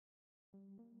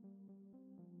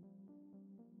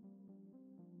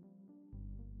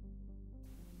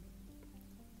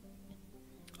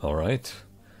Alright,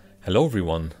 hello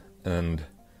everyone, and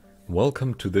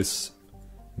welcome to this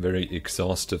very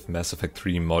exhaustive Mass Effect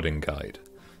 3 modding guide.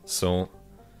 So,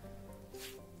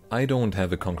 I don't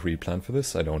have a concrete plan for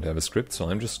this, I don't have a script, so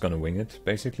I'm just gonna wing it,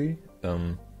 basically.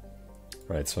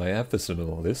 Right, so I have this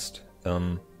little list.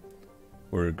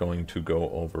 We're going to go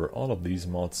over all of these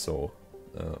mods, so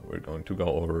we're going to go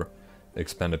over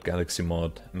Expanded Galaxy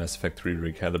Mod, Mass Effect 3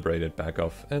 Recalibrated,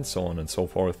 BackOff, and so on and so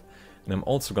forth. And I'm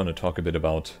also going to talk a bit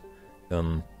about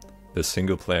the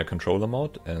single-player controller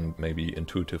mod and maybe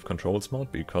intuitive controls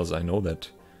mod, because I know that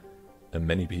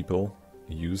many people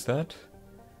use that.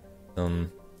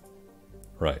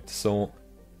 Right, so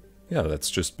yeah,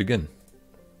 let's just begin.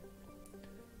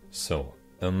 So,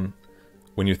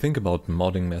 when you think about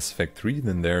modding Mass Effect 3,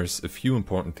 then there's a few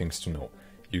important things to know.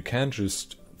 You can't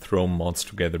just throw mods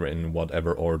together in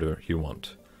whatever order you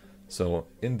want. So,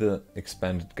 in the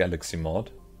Expanded Galaxy mod,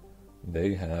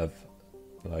 they have,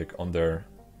 like on their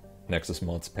Nexus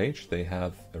mods page, they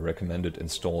have a recommended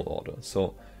install order.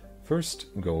 So first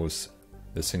goes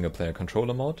the single player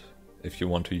controller mod, if you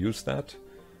want to use that.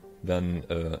 Then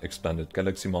Expanded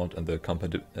Galaxy mod and the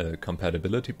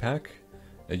compatibility pack.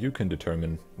 You can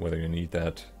determine whether you need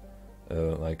that.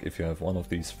 Like if you have one of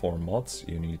these 4 mods,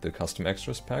 you need the custom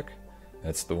extras pack.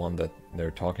 That's the one that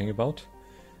they're talking about.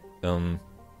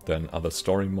 Then other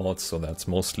story mods, so that's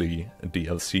mostly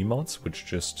DLC mods, which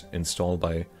just install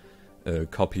by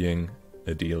copying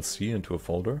a DLC into a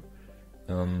folder.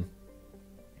 Yeah,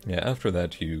 after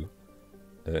that you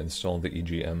install the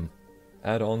EGM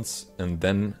add-ons, and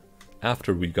then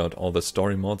after we got all the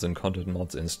story mods and content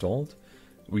mods installed,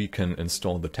 we can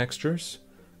install the textures.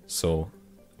 So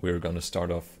we're gonna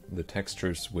start off the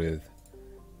textures with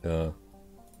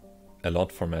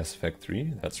ALOT for Mass Effect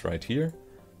 3, that's right here.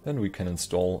 Then we can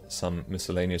install some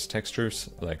miscellaneous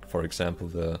textures, like for example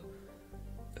the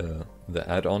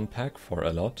add-on pack for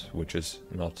ALOT, which is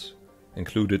not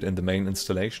included in the main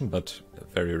installation, but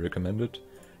very recommended.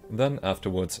 And then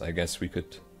afterwards, I guess we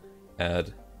could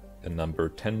add a number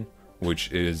 10,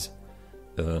 which is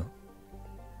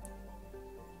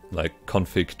like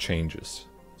config changes.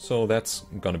 So that's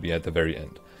gonna be at the very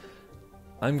end.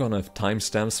 I'm gonna have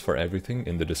timestamps for everything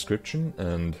in the description,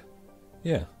 and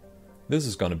yeah. This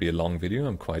is gonna be a long video,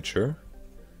 I'm quite sure.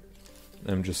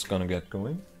 I'm just gonna get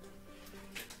going.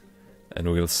 And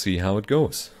we'll see how it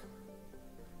goes.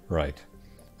 Right.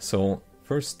 So,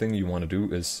 first thing you want to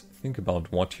do is think about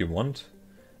what you want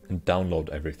and download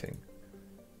everything.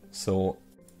 So,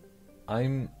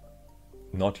 I'm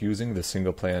not using the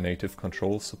single player native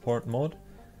control support mod.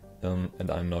 And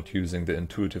I'm not using the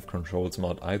intuitive controls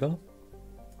mod either.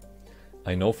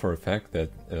 I know for a fact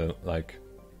that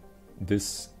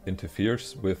this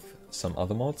interferes with some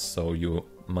other mods, so you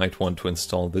might want to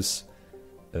install this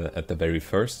at the very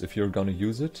first if you're gonna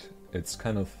use it. It's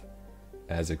kind of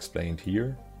as explained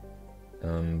here,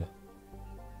 and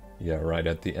yeah, right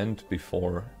at the end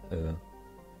before,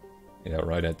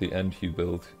 right at the end you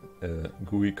build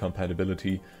GUI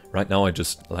compatibility. Right now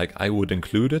I would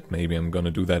include it, maybe I'm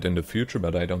gonna do that in the future,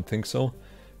 but I don't think so.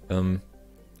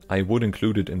 I would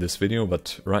include it in this video,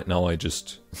 but right now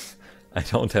I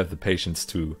don't have the patience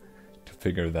to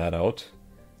figure that out.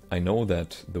 I know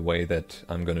that the way that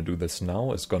I'm gonna do this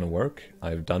now is gonna work.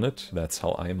 I've done it, that's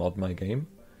how I mod my game.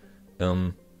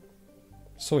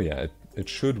 So yeah, it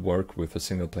should work with a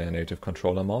single player native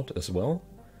controller mod as well.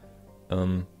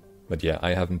 But yeah,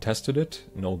 I haven't tested it,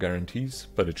 no guarantees,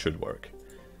 but it should work.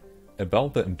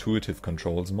 About the intuitive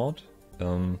controls mod,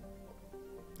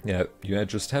 yeah, you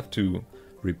just have to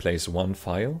replace one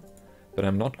file. But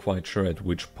I'm not quite sure at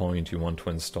which point you want to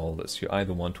install this. You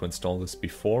either want to install this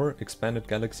before Expanded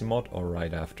Galaxy Mod or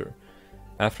right after.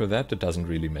 After that, it doesn't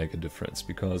really make a difference,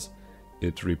 because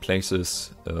it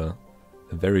replaces a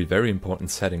very, very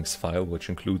important settings file, which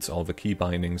includes all the key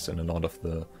bindings and a lot of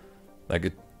the...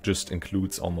 it just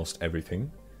includes almost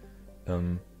everything.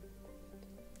 And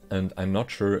I'm not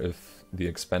sure if the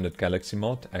Expanded Galaxy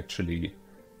Mod actually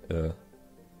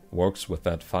works with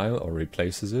that file or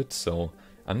replaces it, so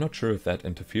I'm not sure if that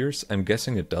interferes. I'm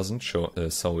guessing it doesn't,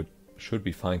 so it should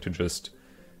be fine to just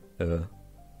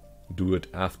do it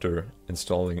after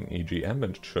installing EGM,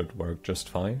 and it should work just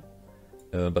fine.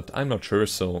 But I'm not sure,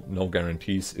 so no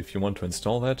guarantees. If you want to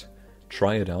install that,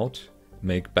 try it out,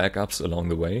 make backups along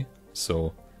the way,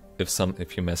 so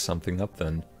if you mess something up,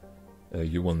 then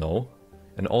you will know.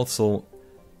 And also,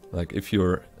 if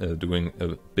you're doing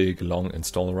a big long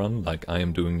install run like I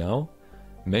am doing now,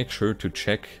 make sure to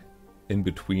check in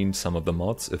between some of the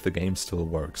mods if the game still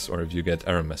works, or if you get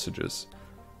error messages,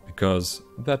 because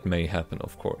that may happen,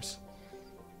 of course.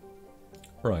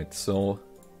 Right, so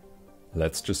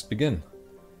let's just begin.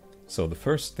 So the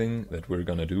first thing that we're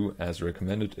gonna do as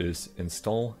recommended is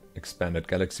install Expanded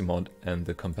Galaxy Mod and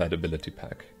the compatibility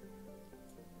pack.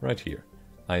 Right here.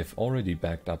 I've already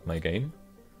backed up my game.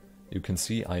 You can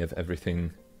see I have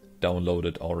everything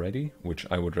downloaded already, which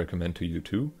I would recommend to you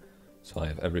too. So I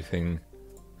have everything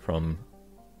from...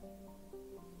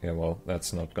 yeah, well,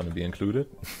 that's not gonna be included.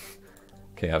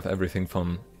 Okay, I have everything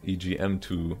from EGM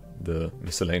to the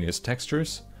Miscellaneous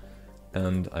Textures,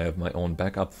 and I have my own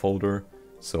backup folder,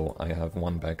 so I have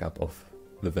one backup of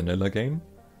the vanilla game.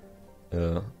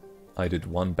 I did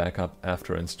one backup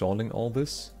after installing all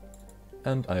this,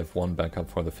 and I have one backup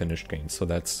for the finished game, so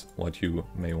that's what you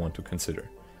may want to consider.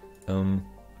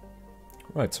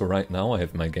 Right, so right now I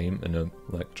have my game in a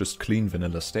just clean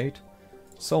vanilla state,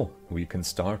 so we can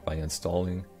start by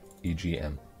installing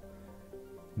EGM.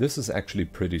 This is actually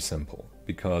pretty simple,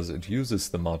 because it uses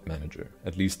the mod manager,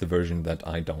 at least the version that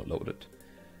I downloaded.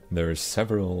 There's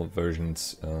several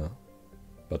versions,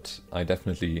 but I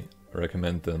definitely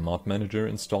recommend the mod manager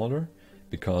installer,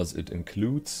 because it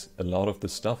includes a lot of the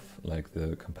stuff, like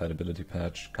the compatibility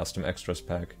patch, custom extras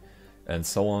pack, and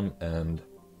so on, and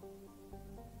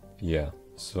yeah,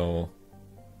 so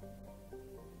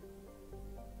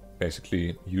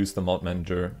basically use the mod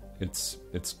manager. It's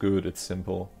good, it's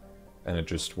simple, and it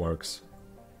just works.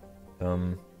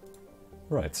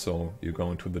 Right, so you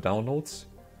go into the downloads,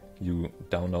 you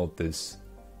download this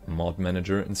mod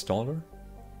manager installer,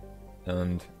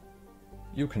 and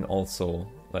you can also,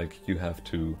 you have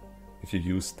to, if you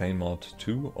use ThaneMOD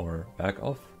 2 or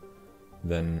BackOff,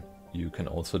 then you can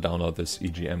also download this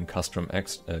EGM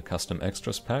custom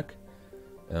extras pack,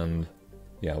 and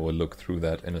yeah, we'll look through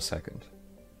that in a second.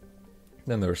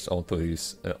 Then there's also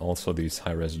these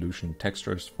high resolution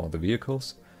textures for the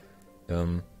vehicles,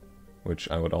 which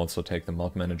I would also take the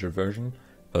mod manager version,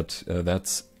 but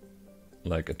that's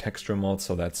like a texture mod,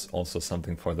 so that's also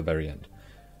something for the very end.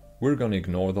 We're gonna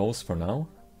ignore those for now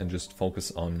and just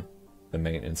focus on the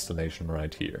main installation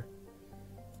right here.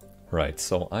 Right,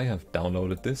 so I have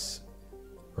downloaded this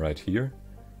right here,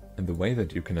 and the way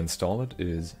that you can install it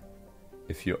is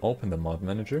if you open the mod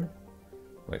manager.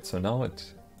 Wait, so now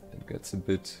it gets a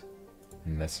bit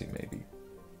messy maybe.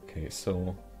 Okay,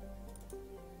 so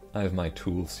I have my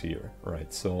tools here,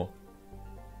 right, so...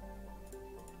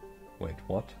 Wait,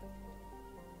 what?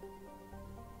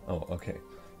 Oh, okay.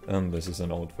 This is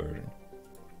an old version.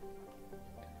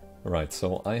 Right,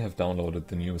 so I have downloaded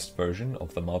the newest version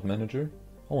of the mod manager.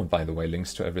 Oh, and by the way,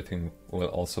 links to everything will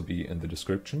also be in the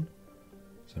description.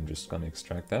 So I'm just gonna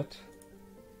extract that.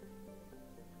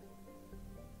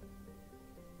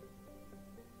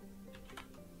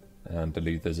 And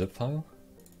delete the zip file.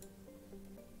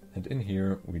 And in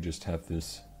here we just have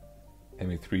this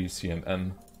ME3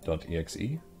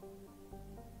 CMM.exe.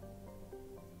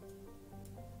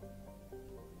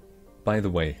 By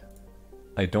the way,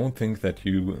 I don't think that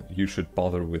you should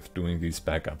bother with doing these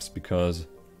backups, because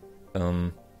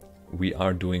we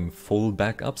are doing full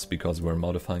backups because we're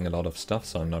modifying a lot of stuff,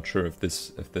 so I'm not sure if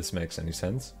this makes any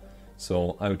sense.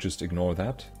 So I would just ignore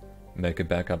that, make a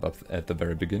backup at the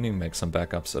very beginning, make some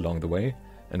backups along the way,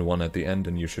 and one at the end,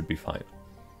 and you should be fine.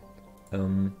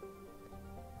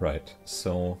 Right,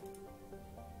 so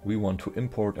we want to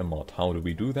import a mod. How do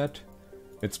we do that?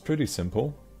 It's pretty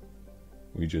simple.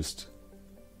 We just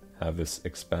have this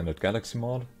expanded galaxy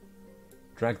mod,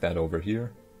 drag that over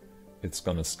here, it's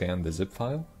gonna scan the zip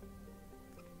file.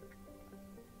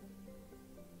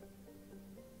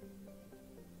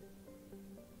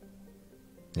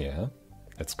 Yeah,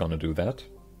 it's gonna do that.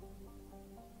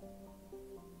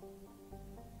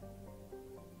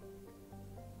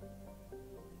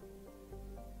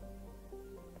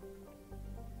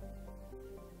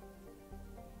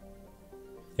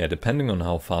 Yeah, depending on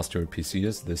how fast your PC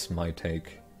is, this might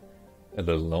take a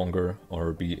little longer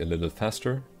or be a little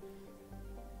faster.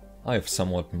 I have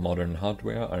somewhat modern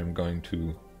hardware. I'm going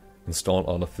to install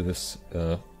all of this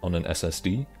on an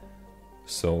SSD.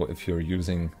 So if you're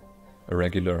using a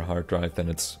regular hard drive,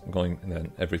 then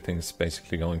everything's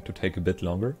basically going to take a bit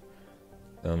longer.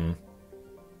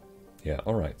 Yeah,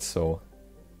 alright, so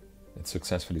it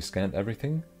successfully scanned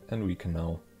everything, and we can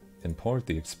now import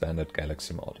the expanded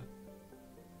galaxy mod.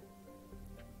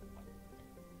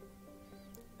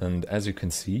 And as you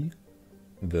can see,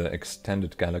 the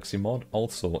extended galaxy mod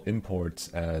also imports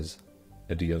as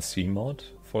a DLC mod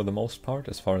for the most part,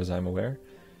 as far as I'm aware.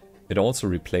 It also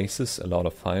replaces a lot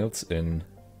of files in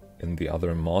the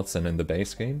other mods and in the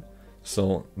base game,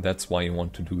 so that's why you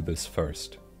want to do this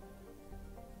first.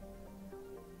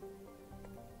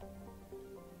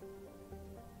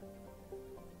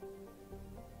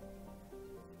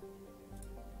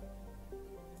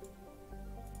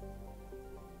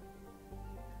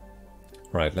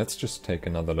 Right, let's just take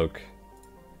another look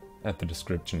at the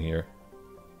description here.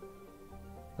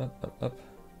 Up.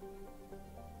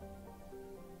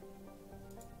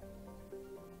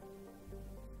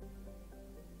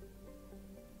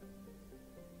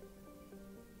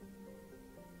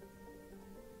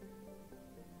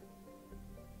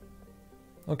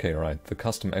 Okay, right, the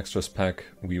custom extras pack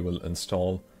we will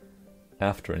install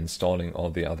after installing all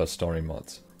the other story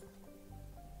mods.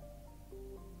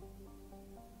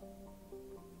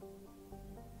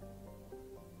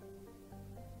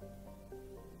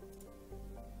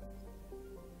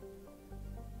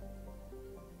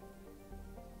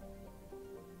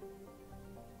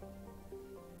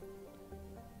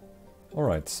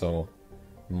 Alright, so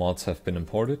mods have been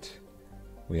imported.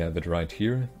 We have it right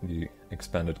here, the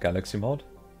expanded galaxy mod.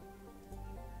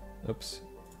 Oops,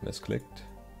 misclicked.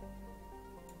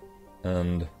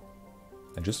 And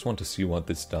I just want to see what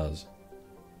this does.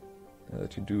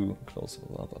 That you do, close,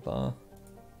 blah blah blah.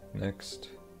 Next.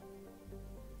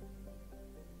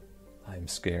 I'm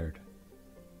scared.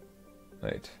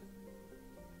 Wait.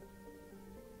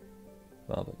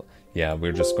 Blah blah blah. Yeah,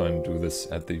 we're just going to do this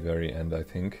at the very end, I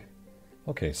think.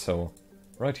 Okay, so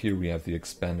right here we have the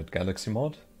expanded galaxy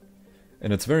mod.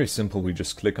 And it's very simple, we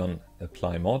just click on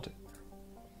apply mod.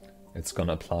 It's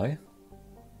gonna apply.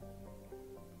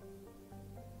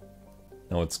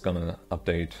 Now it's gonna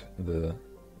update the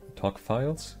TOC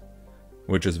files,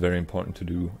 which is very important to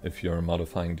do if you're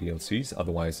modifying DLCs,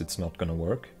 otherwise it's not gonna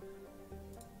work.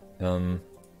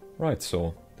 Right,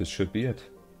 so this should be it.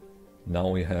 Now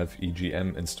we have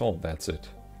EGM installed, that's it.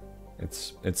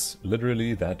 It's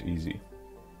literally that easy.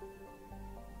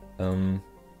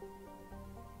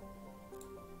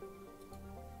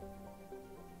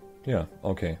 Yeah,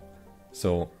 okay.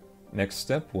 So next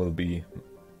step will be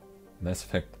Mass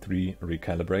Effect 3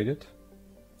 Recalibrated.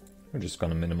 We're just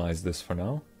gonna minimize this for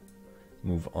now.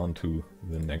 Move on to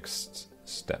the next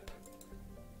step.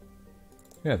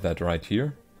 We have that right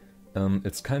here.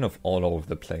 It's kind of all over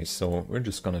the place, so we're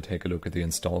just gonna take a look at the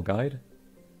install guide.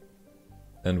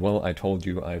 And well, I told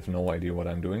you I have no idea what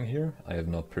I'm doing here. I have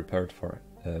not prepared for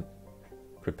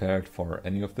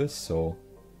any of this, so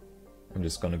I'm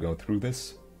just gonna go through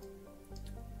this.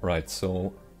 Right,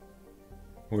 so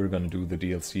we're gonna do the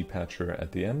DLC patcher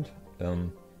at the end.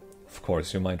 Of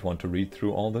course, you might want to read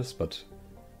through all this, but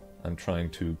I'm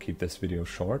trying to keep this video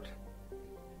short.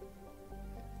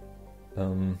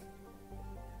 And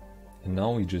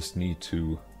now we just need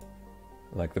to,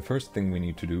 like, the first thing we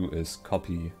need to do is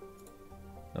copy.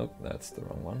 Oh, that's the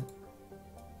wrong one.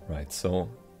 Right, so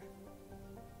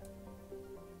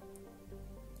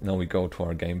now we go to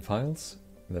our game files.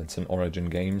 That's in Origin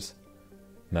Games,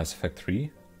 Mass Effect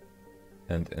 3.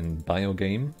 And in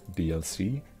BioGame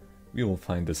DLC, we will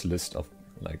find this list of,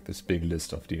 like, this big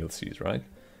list of DLCs, right?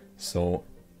 So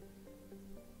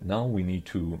now we need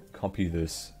to copy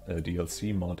this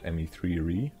DLC mod ME3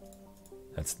 Re.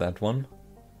 That's that one.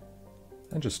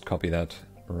 And just copy that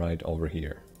right over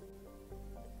here.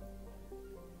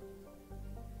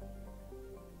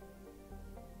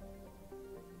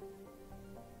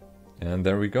 And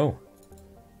there we go.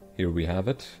 Here we have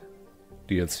it.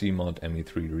 DLC mod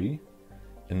ME3 Re.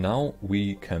 And now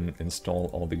we can install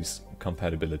all these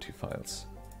compatibility files.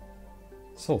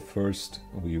 So first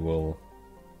we will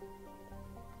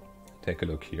take a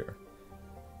look here.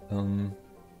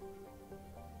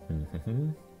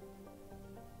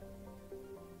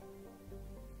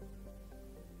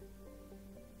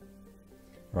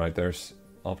 Right, there's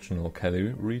optional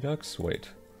Kelly Redux. Wait,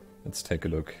 let's take a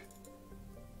look.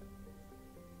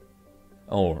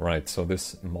 Oh, right, so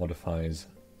this modifies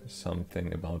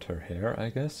something about her hair, I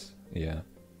guess? Yeah.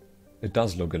 It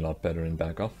does look a lot better in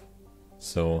BackOff.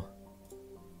 So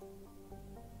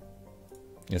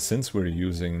yeah, since we're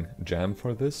using Jam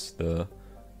for this, the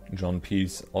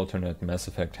JohnP's alternate Mass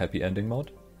Effect happy ending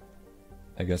mod,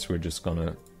 I guess we're just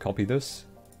gonna copy this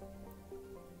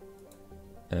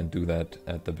and do that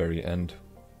at the very end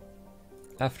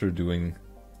after doing...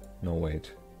 No,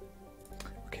 wait.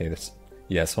 Okay, this...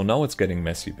 Yeah, so now it's getting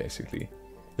messy, basically.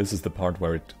 This is the part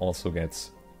where it also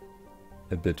gets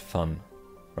a bit fun,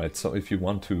 right? So if you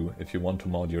want to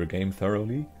mod your game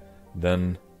thoroughly,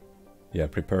 then yeah,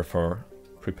 prepare for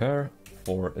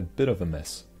a bit of a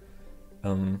mess.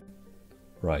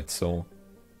 Right, so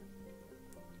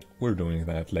we're doing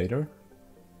that later.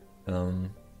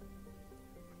 Then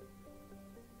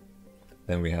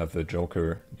we have the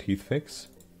Joker teeth fix,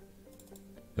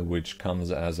 which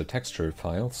comes as a texture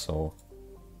file, so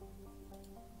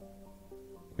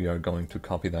we are going to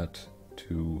copy that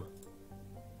to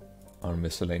our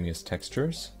Miscellaneous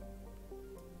Textures.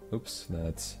 Oops,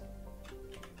 that's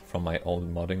from my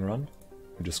old modding run.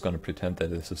 I'm just gonna pretend that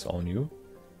this is all new.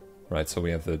 Right, so we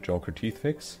have the Joker teeth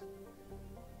fix.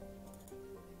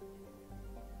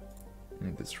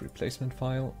 And this replacement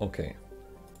file, okay.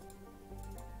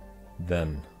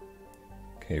 Then,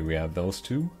 okay, we have those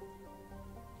two.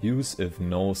 Use if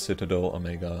no Citadel,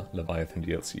 Omega, Leviathan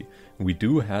DLC. We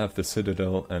do have the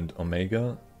Citadel and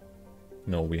Omega.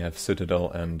 No, we have Citadel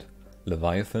and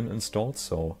Leviathan installed,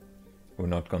 so we're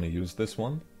not gonna use this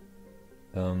one.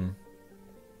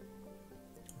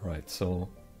 Right, so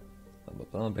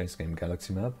base game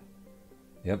galaxy map.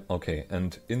 Yep, okay,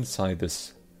 and inside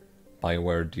this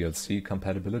BioWare DLC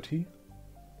compatibility,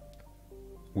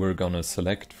 we're gonna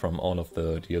select from all of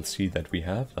the DLC that we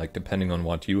have, like depending on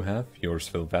what you have,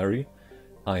 yours will vary.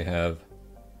 I have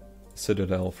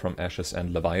Citadel from Ashes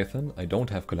and Leviathan. I don't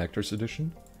have Collector's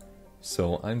Edition,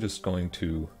 so I'm just going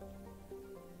to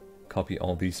copy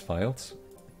all these files,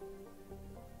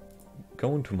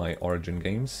 go into my Origin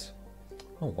games.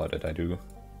 Oh, what did I do?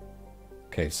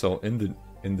 Okay, so in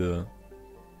the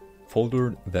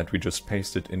folder that we just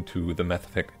pasted into the Mass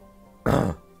Effect.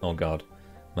 Oh god,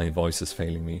 my voice is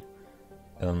failing me.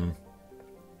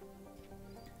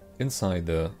 Inside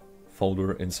the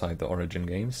folder, inside the Origin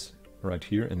games, right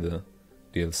here in the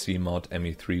DLC mod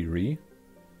ME3 Re,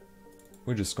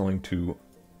 we're just going to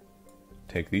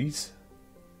take these,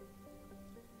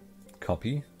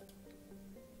 copy,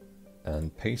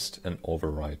 and paste and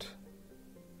overwrite.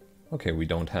 Okay, we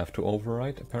don't have to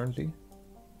overwrite apparently.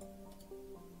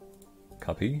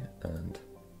 Copy and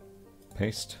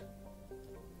paste.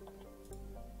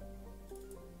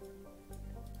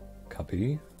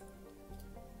 Copy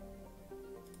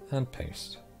and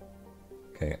paste.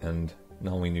 Okay, and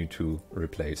now we need to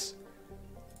replace.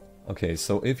 Okay,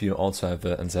 so if you also have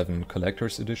the N7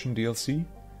 Collector's Edition DLC,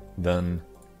 then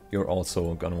you're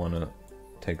also gonna wanna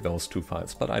take those two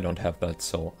files, but I don't have that,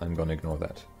 so I'm gonna ignore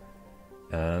that.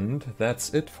 And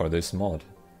that's it for this mod.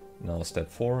 Now step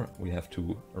 4, we have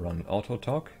to run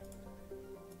AutoTalk.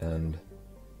 And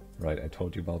right, I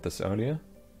told you about this earlier.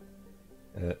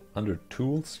 Under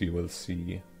Tools, you will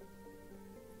see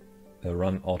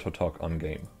Run AutoTalk on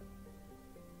Game.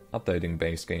 Updating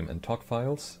base game and talk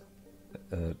files,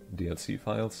 DLC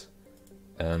files,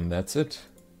 and that's it.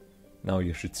 Now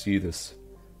you should see this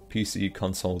PC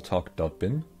console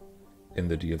talk.bin in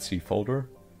the DLC folder,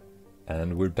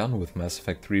 and we're done with Mass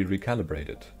Effect 3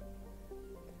 Recalibrated.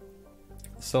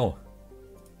 So,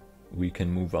 we can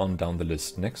move on down the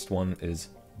list. Next one is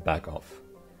BackOff.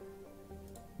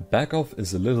 BackOff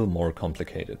is a little more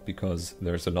complicated because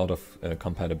there's a lot of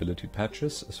compatibility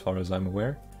patches as far as I'm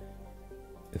aware.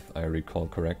 If I recall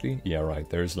correctly. Yeah, right,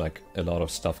 there's like a lot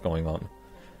of stuff going on.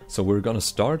 So we're gonna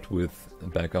start with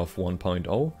BackOff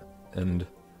 1.0, and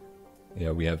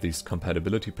yeah, we have these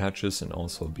compatibility patches and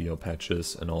also BO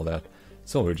patches and all that.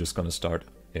 So we're just gonna start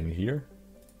in here.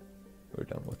 We're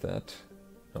done with that.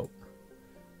 Nope.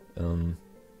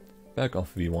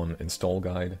 BackOff V1 install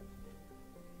guide.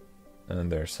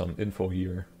 And there's some info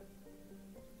here.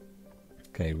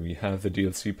 Okay, we have the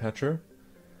DLC patcher.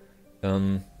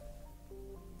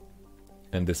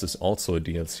 And this is also a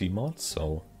DLC mod,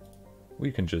 so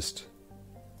we can just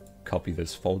copy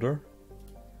this folder,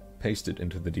 paste it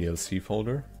into the DLC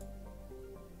folder.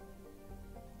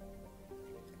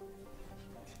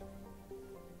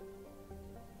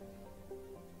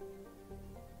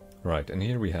 Right, and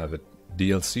here we have it,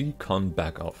 DLC con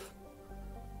BackOff.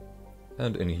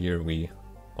 And in here we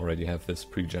already have this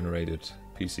pre-generated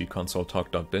PC console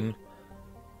talk.bin.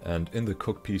 And in the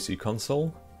cook PC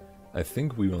console, I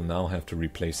think we will now have to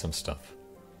replace some stuff.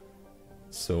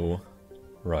 So,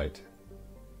 right.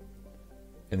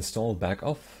 Install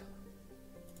BackOff.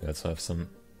 Let's have some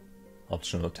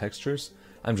optional textures.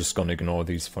 I'm just gonna ignore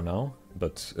these for now,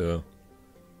 but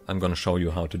I'm gonna show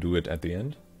you how to do it at the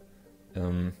end.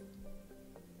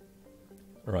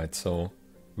 Right, so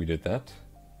we did that.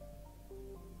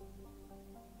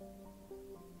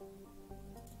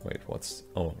 Wait, what's...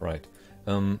 oh, right.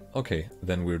 Okay,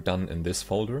 then we're done in this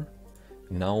folder.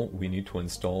 Now we need to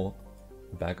install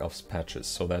BackOff's patches,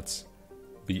 so that's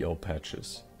BO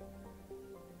patches.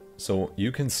 So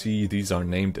you can see these are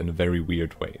named in a very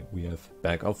weird way. We have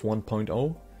BackOff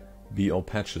 1.0, BO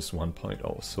patches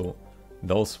 1.0, so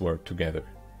those work together.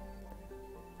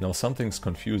 Now something's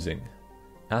confusing.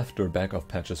 After BackOff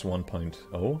patches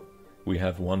 1.0, we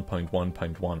have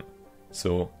 1.1.1.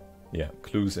 So yeah,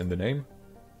 clues in the name.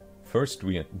 First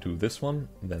we do this one,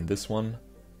 then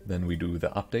we do the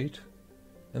update,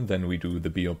 and then we do the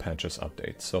BO patches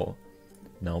update. So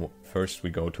now first we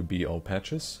go to BO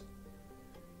patches,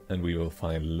 and we will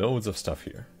find loads of stuff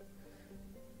here.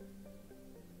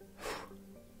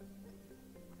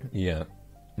 Yeah,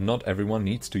 not everyone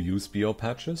needs to use BO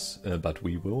patches, but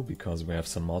we will because we have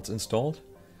some mods installed.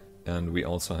 And we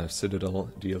also have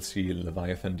Citadel DLC,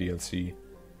 Leviathan DLC,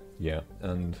 yeah,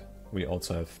 and we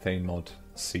also have ThaneMOD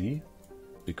C,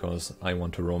 because I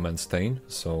want to romance Thane,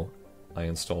 so I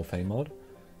install ThaneMOD.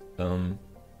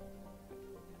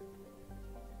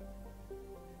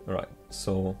 Alright,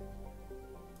 so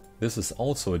this is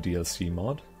also a DLC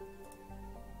mod,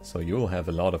 so you'll have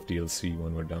a lot of DLC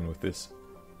when we're done with this.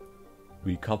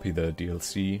 We copy the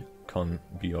DLC con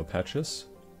BO patches.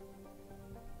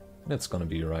 That's gonna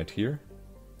be right here.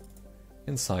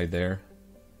 Inside there,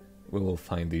 we will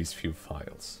find these few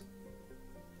files.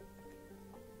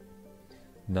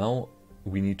 Now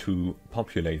we need to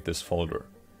populate this folder,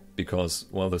 because,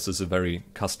 well, this is a very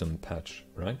custom patch,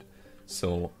 right?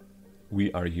 So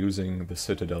we are using the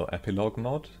Citadel Epilogue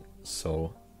Mod,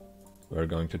 so we're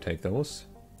going to take those,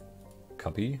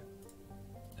 copy,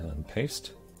 and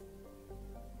paste.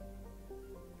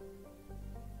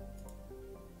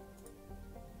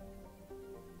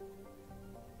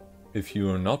 If you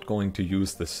are not going to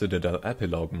use the Citadel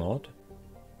Epilogue Mod,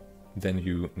 then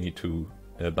you need to,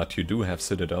 but you do have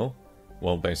Citadel,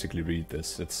 well, basically read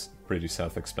this, it's pretty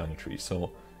self-explanatory.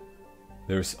 So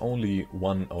there's only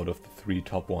one out of the 3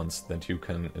 top ones that you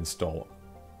can install.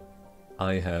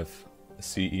 I have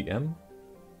CEM,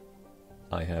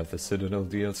 I have the Citadel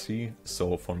DLC,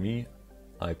 so for me,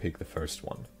 I pick the first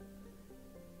one.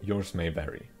 Yours may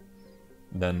vary.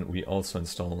 Then we also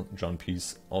install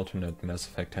JohnP's alternate Mass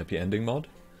Effect Happy Ending mod,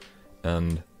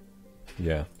 and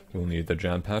yeah, we'll need the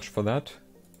jam patch for that.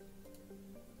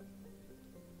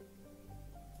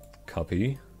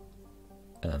 Copy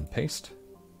and paste.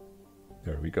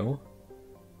 There we go.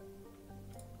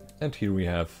 And here we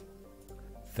have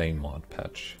ThaneMOD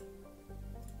patch.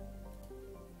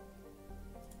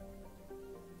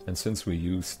 And since we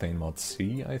use ThaneMOD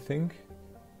C, I think.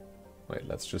 Wait,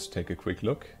 let's just take a quick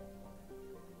look.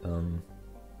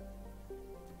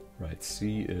 Right,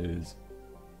 C is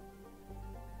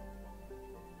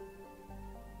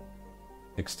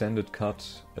extended cut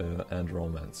and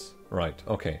romance. Right,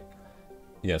 okay.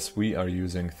 Yes, we are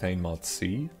using ThaneMOD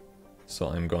C, so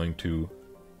I'm going to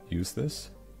use this.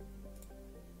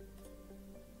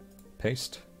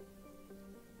 Paste.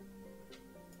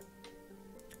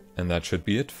 And that should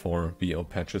be it for BO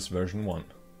Patches version 1.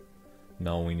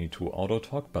 Now we need to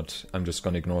auto-talk, but I'm just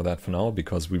gonna ignore that for now,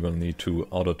 because we will need to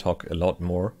auto-talk a lot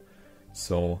more.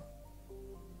 So,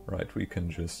 right, we can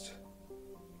just...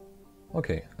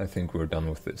 Okay, I think we're done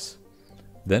with this.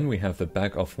 Then we have the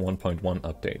BackOff 1.1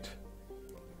 update.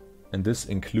 And this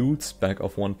includes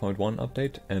BackOff 1.1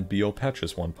 update and BO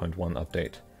Patches 1.1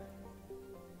 update.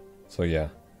 So yeah,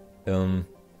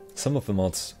 some of the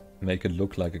mods make it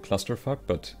look like a clusterfuck,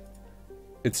 but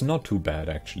it's not too bad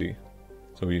actually.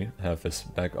 So we have this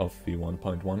BackOff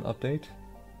v1.1 update.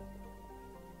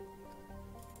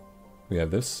 We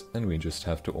have this, and we just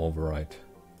have to overwrite.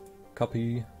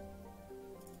 Copy,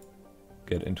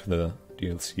 get into the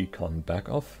DLC con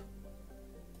BackOff,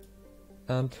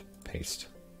 and paste.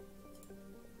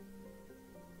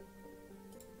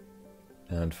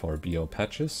 And for BO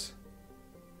patches,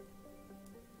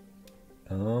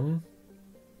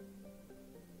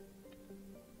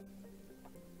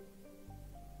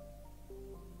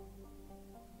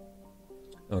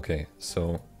 okay,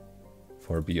 so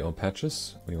for BO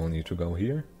patches, we will need to go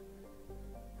here.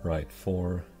 Right,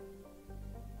 for...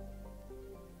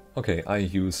 Okay, I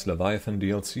use Leviathan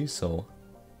DLC, so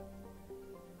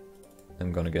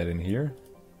I'm gonna get in here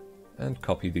and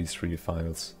copy these 3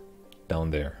 files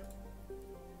down there.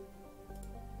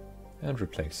 And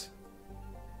replace.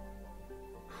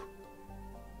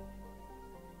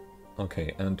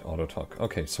 Okay, and auto-talk.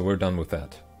 Okay, so we're done with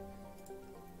that.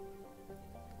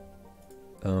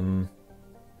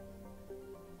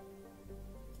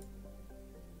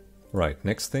 Right,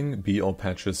 next thing, BO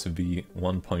Patches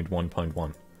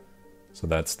v1.1.1. So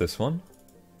that's this one.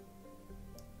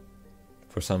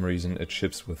 For some reason it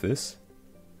ships with this.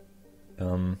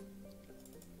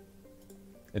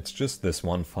 It's just this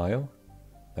one file.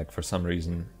 Like, for some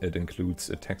reason it includes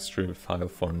a texture file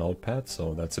for Notepad,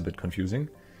 so that's a bit confusing.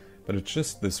 But it's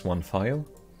just this one file,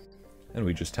 and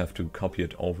we just have to copy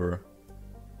it over.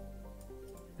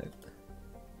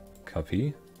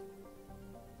 Copy,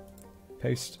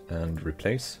 paste, and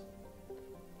replace.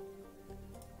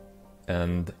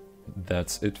 And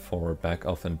that's it for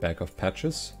BackOff and BackOff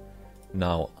patches.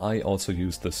 Now, I also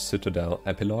use the Citadel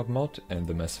Epilogue Mod and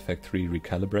the Mass Effect 3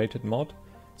 Recalibrated Mod,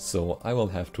 so I will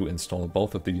have to install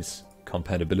both of these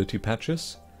compatibility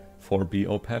patches for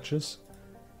BO patches.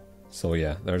 So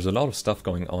yeah, there's a lot of stuff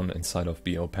going on inside of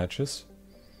BO patches.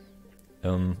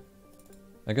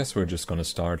 I guess we're just gonna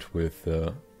start with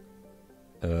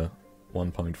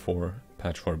 1.4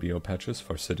 patch for BO patches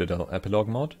for Citadel Epilogue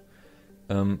Mod.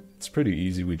 It's pretty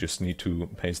easy, we just need to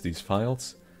paste these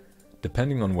files.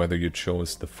 Depending on whether you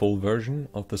chose the full version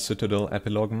of the Citadel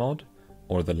Epilogue Mod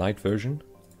or the light version,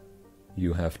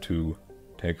 you have to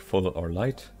take full or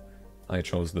light. I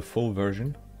chose the full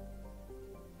version.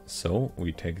 So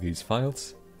we take these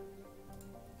files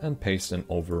and paste an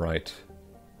overwrite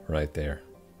right there.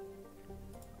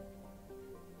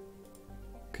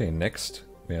 Okay, next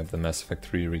we have the Mass Effect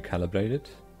 3 Recalibrated.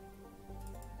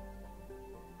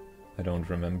 I don't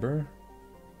remember.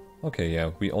 Okay,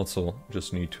 yeah, we also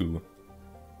just need to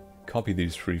copy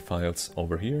these 3 files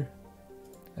over here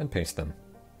and paste them.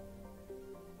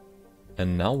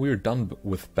 And now we're done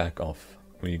with BackOff.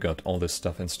 We got all this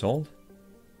stuff installed.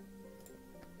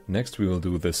 Next we will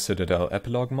do the Citadel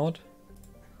Epilogue Mod.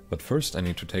 But first I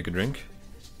need to take a drink.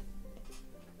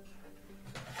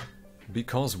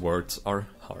 Because words are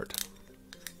hard.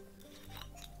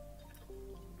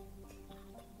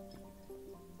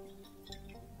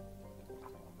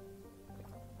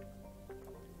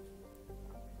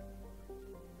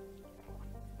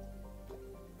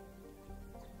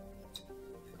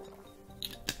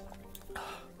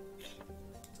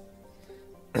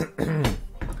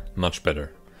 Much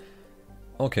better.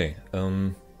 Okay,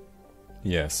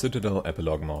 yeah, Citadel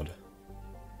Epilogue Mod.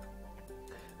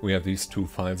 We have these 2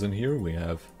 files in here. We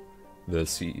have the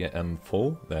CEM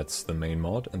full, that's the main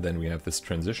mod, and then we have this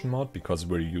transition mod because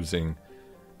we're using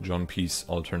JohnP's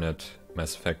alternate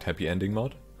Mass Effect Happy Ending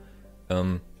mod.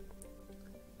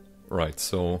 Right,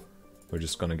 so we're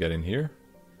just gonna get in here.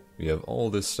 We have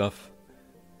all this stuff.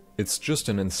 It's just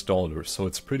an installer, so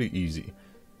it's pretty easy.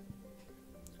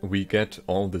 We get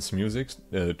all this music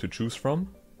to choose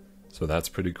from, so that's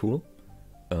pretty cool.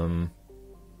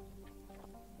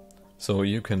 So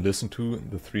you can listen to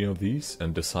the 3 of these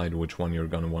and decide which one you're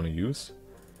gonna want to use.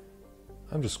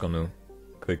 I'm just gonna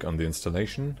click on the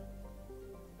installation.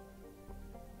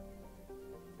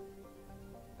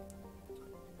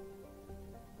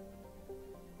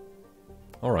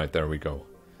 Alright, there we go.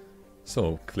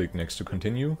 So click next to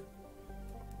continue.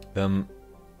 Blah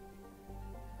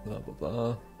blah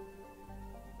blah.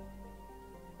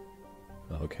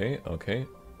 Okay.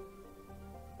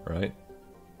 Right.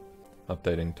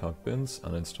 Updating talk bins,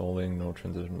 uninstalling, no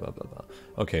transition, blah blah blah.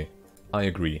 Okay, I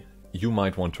agree. You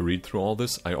might want to read through all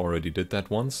this. I already did that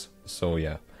once, so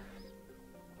yeah.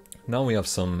 Now we have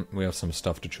some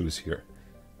stuff to choose here.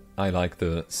 I like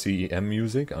the CEM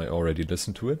music. I already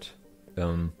listened to it.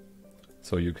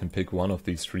 So you can pick one of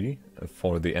these 3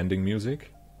 for the ending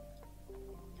music.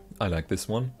 I like this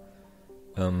one.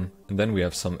 And then we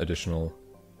have some additional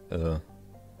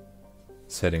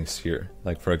settings here.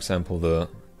 Like for example the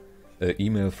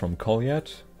email from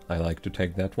Kolyat. I like to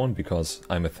take that one because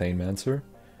I'm a Thanemancer.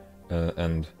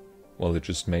 And well, it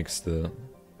just makes the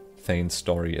Thane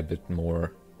story a bit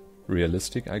more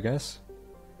realistic, I guess.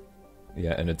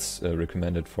 Yeah, and it's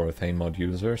recommended for ThaneMOD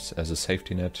users as a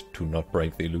safety net to not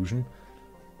break the illusion.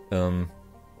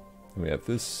 We have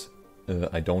this.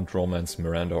 I don't romance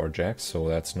Miranda or Jax, so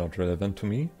that's not relevant to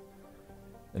me.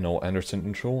 No Anderson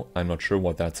intro. I'm not sure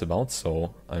what that's about,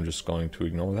 so I'm just going to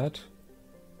ignore that.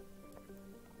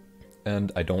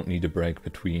 And I don't need a break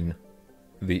between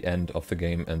the end of the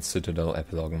game and Citadel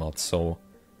Epilogue Mod, so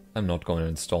I'm not going to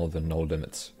install the no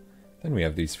limits. Then we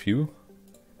have these few.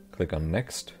 Click on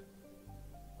next.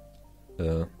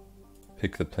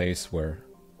 Pick the place where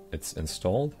it's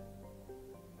installed.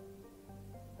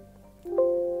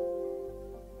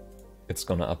 It's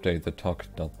gonna update the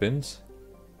toc.bins.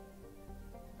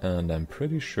 And I'm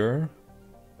pretty sure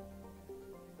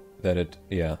that it,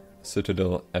 yeah,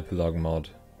 Citadel Epilogue Mod.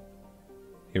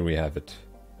 Here we have it.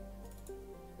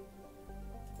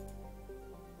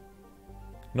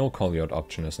 No callout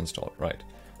option is installed, right.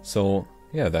 So,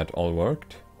 yeah, that all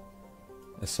worked.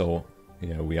 So,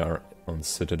 yeah, we are on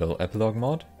Citadel Epilogue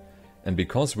Mod. And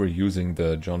because we're using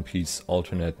the JohnP's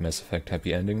alternate Mass Effect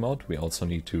Happy Ending mod, we also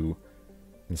need to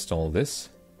install this.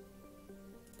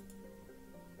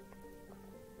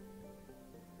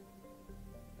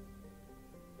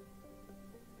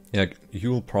 Yeah,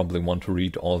 you'll probably want to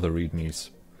read all the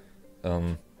readmes.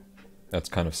 That's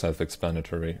kind of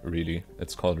self-explanatory, really.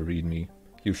 It's called a readme.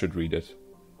 You should read it.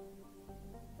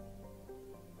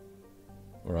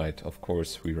 Right, of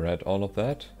course, we read all of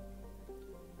that.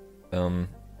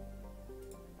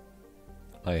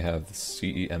 I have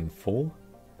CEM full,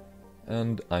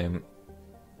 and I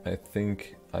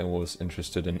think I was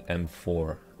interested in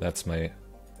M4. That's my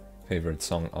favorite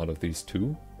song out of these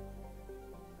 2.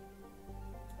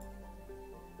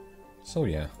 So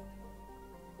yeah.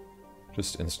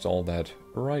 Just install that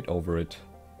right over it.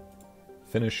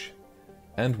 Finish.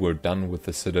 And we're done with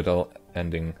the Citadel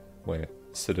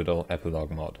Citadel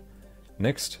Epilogue Mod.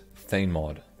 Next,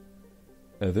 ThaneMOD.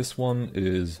 This one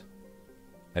is...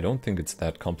 I don't think it's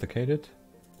that complicated.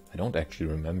 I don't actually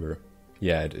remember.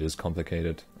 Yeah, it is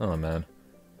complicated. Oh man.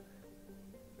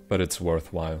 But it's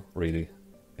worthwhile, really.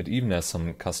 It even has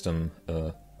some custom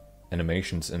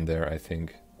animations in there, I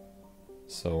think.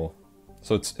 So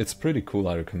it's pretty cool.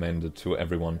 I recommend it to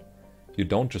everyone. You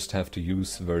don't just have to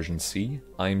use version C.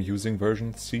 I'm using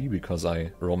version C because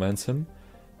I romance him.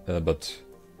 But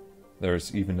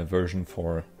there's even a version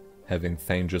for having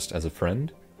Thane just as a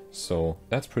friend. So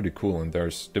that's pretty cool, and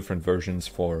there's different versions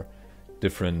for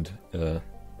different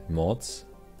mods.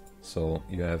 So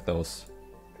you have those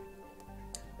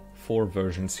 4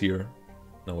 versions here.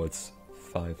 No, it's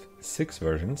 6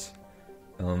 versions.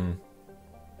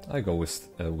 I go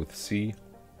with C.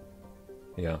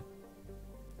 Yeah.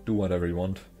 Do whatever you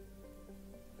want.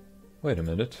 Wait a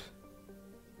minute.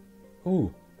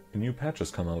 Ooh, a new patch has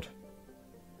come out.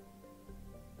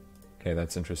 Okay,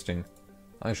 that's interesting.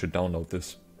 I should download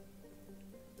this.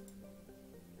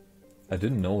 I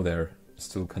didn't know they're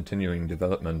still continuing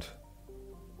development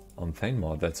on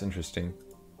ThaneMOD. That's interesting.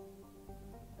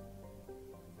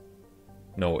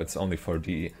 No, it's only for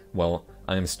DE. Well,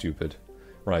 I'm stupid.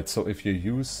 Right, so if you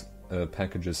use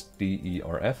packages D, E,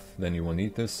 or F, then you will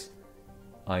need this.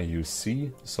 I use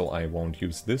C, so I won't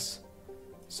use this.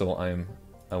 So I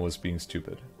was being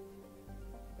stupid.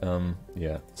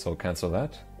 Yeah, so cancel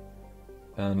that.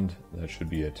 And that should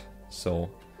be it. So,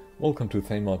 welcome to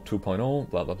ThaneMOD 2.0,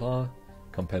 blah blah blah.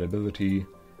 Compatibility.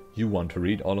 You want to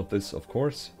read all of this, of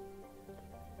course.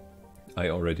 I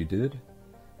already did.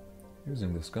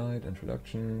 Using this guide,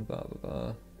 introduction, blah blah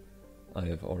blah. I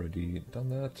have already done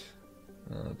that.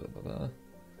 Blah blah blah.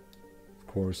 Of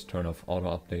course, turn off auto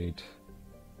update.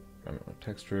 Remember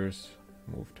textures.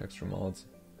 Move texture mods.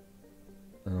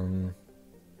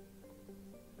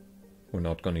 We're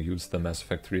not going to use the Mass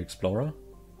Effect 3 Explorer.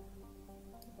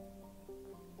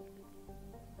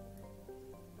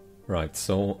 Right,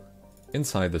 so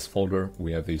inside this folder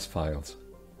we have these files.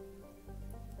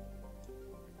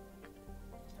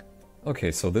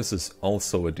 Okay, so this is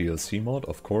also a DLC mod,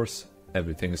 of course.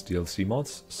 Everything is DLC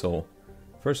mods. So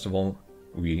first of all,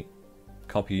 we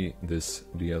copy this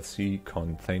DLC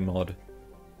con ThaneMOD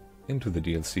into the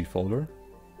DLC folder.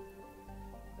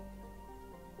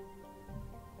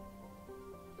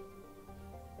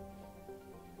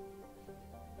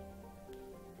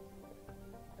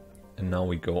 And now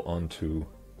we go on to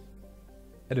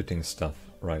editing stuff.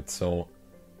 Right, so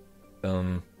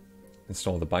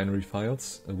install the binary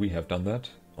files. We have done that,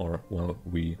 or well,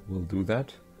 we will do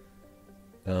that.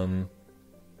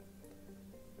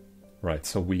 Right,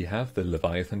 so we have the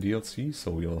Leviathan DLC,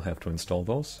 so we will have to install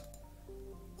those.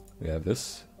 We have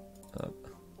this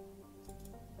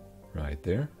right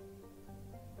there.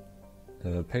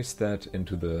 Paste that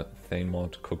into the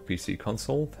ThaneMOD Cook PC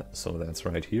console, so that's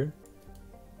right here.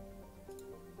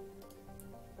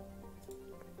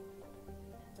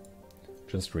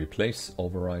 Just replace,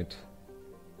 overwrite.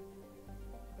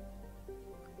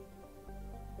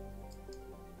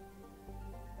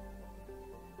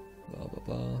 Blah blah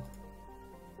blah.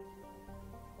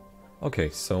 Okay,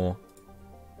 so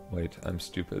wait, I'm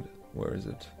stupid. Where is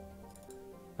it?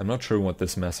 I'm not sure what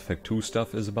this Mass Effect 2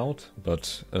 stuff is about,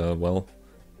 but well,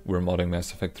 we're modding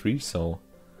Mass Effect 3, so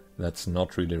that's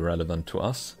not really relevant to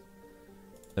us.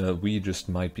 We just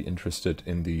might be interested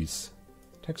in these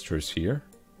textures here.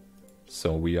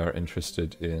 So we are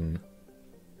interested in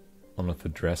one of the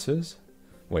dresses.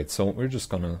 Wait, so we're just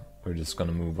gonna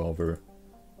move over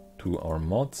to our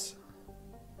mods,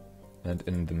 and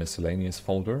in the miscellaneous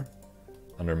folder,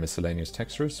 under miscellaneous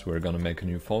textures, we're gonna make a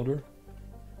new folder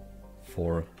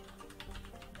for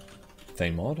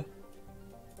ThaneMOD,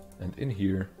 and in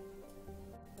here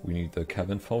we need the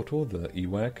cabin photo, the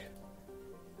EWAG.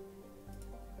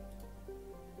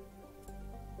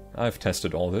 I've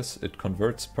tested all this, it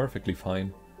converts perfectly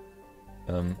fine.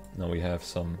 Now we have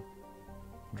some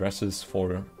dresses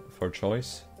for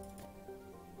choice.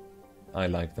 I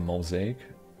like the mosaic.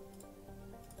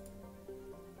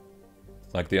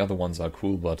 Like the other ones are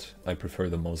cool, but I prefer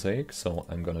the mosaic, so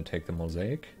I'm gonna take the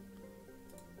mosaic.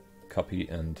 Copy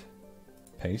and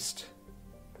paste.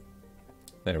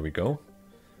 There we go.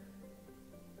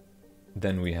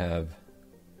 Then we have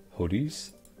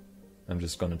hoodies. I'm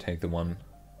just gonna take the one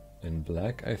in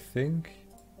black, I think.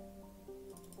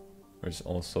 There's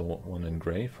also one in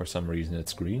gray. For some reason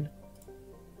it's green.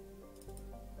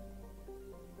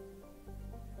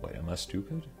 Wait, am I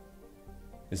stupid?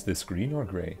 Is this green or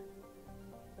gray?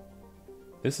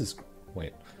 This is...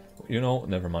 Wait, you know,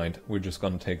 never mind. We're just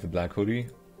gonna take the black hoodie,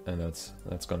 and that's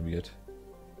gonna be it.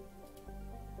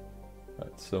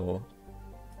 Right, so...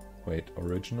 Wait,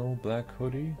 original black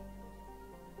hoodie?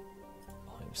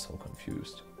 Oh, I'm so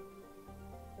confused.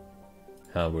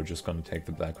 We're just gonna take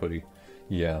the black hoodie.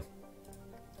 Yeah.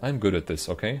 I'm good at this,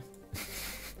 okay?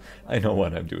 I know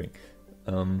what I'm doing.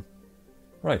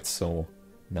 Right, so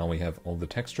now we have all the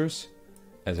textures.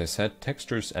 As I said,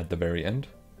 textures at the very end.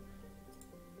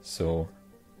 So,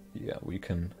 yeah, we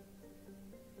can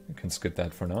skip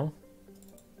that for now.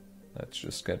 Let's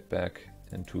just get back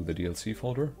into the DLC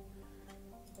folder.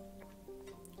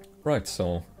 Right,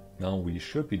 so now we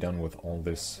should be done with all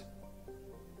this.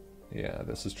 Yeah,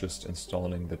 this is just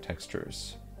installing the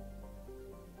textures.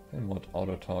 And what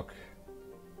auto talk,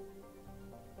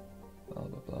 blah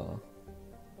blah blah.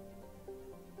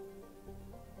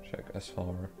 Check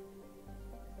SVAR.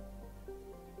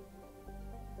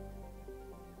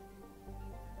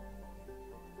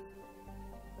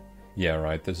 Yeah,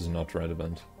 right, this is not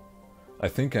relevant. I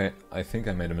think I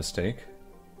made a mistake.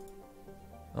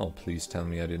 Oh, please tell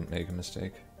me I didn't make a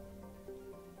mistake.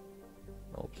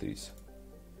 Oh, please.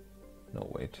 No,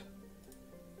 wait.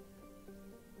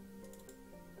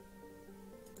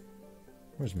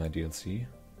 Where's my DLC?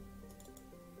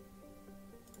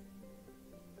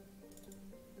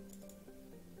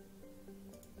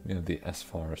 We have the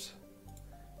SVARs.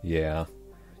 Yeah.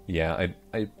 Yeah,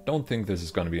 I don't think this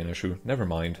is gonna be an issue. Never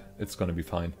mind, it's gonna be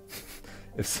fine.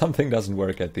 If something doesn't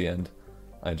work at the end,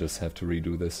 I just have to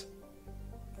redo this.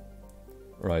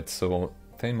 Right, so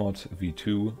ThaneMOD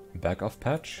v2 BackOff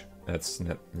patch. That's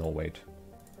no, wait.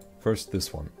 First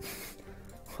this one.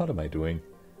 What am I doing?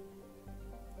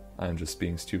 I'm just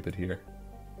being stupid here.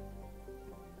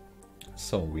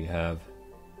 So we have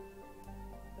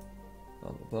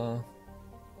blah blah blah.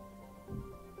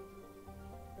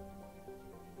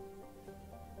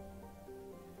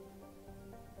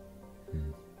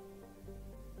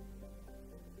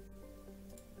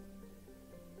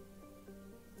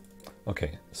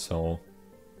 Okay, so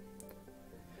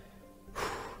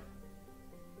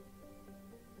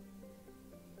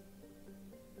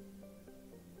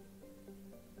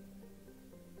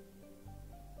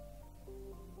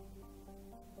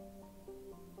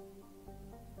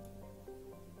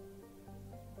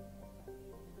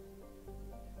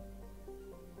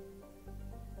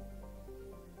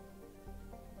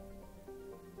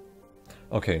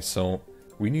okay, so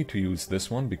we need to use this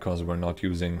one because we're not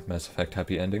using Mass Effect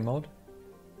Happy Ending mod,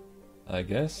 I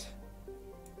guess.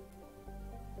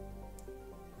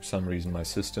 For some reason my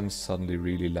system's suddenly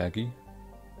really laggy.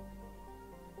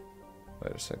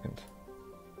 Wait a second.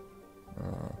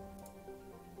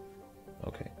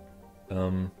 Okay.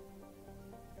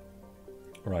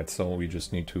 Right, so we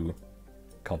just need to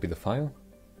copy the file.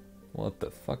 What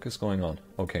the fuck is going on?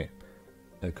 Okay.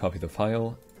 Copy the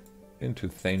file into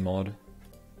ThaneMOD.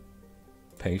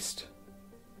 Paste.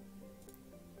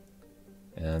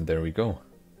 And there we go.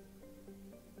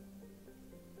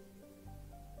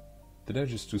 Did I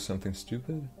just do something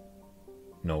stupid?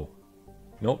 No.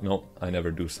 Nope, I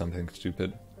never do something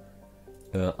stupid.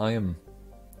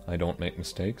 I don't make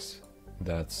mistakes.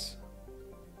 That's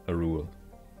a rule.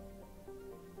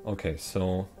 Okay,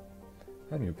 so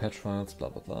add new patch files, blah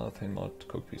blah blah, ThaneMOD,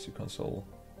 Cook PC console.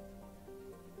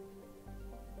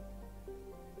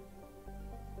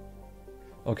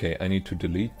 Okay, I need to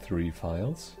delete 3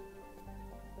 files.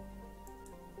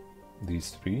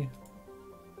 These 3.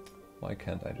 Why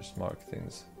can't I just mark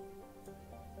things?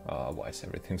 Why is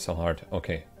everything so hard?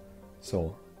 Okay,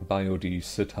 so biod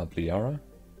sithub liara.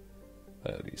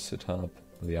 The sithub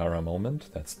liara moment,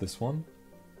 that's this one.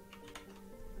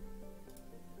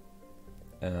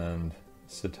 And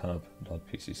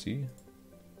sithub.pcc,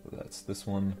 that's this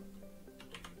one.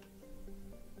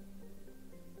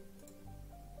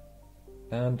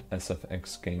 And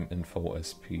sfx game info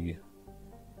sp.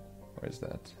 Where is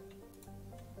that?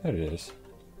 There it is.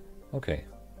 Okay.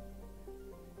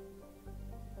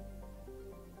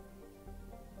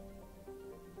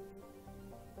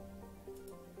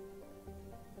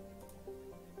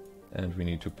 And we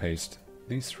need to paste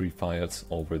these 3 files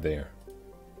over there.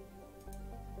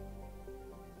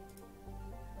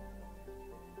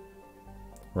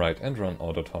 Right, and run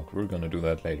AutoTalk. We're gonna do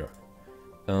that later.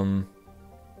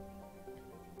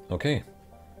 Okay,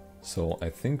 so I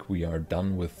think we are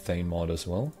done with ThaneMOD as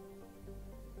well.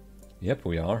 Yep,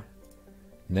 we are.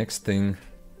 Next thing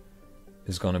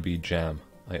is gonna be Jam.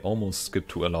 I almost skipped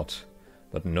to ALOT,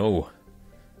 but no,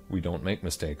 we don't make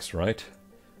mistakes, right?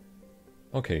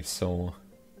 Okay, so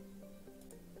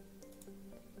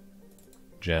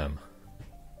Jam.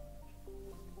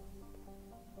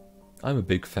 I'm a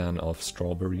big fan of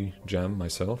strawberry jam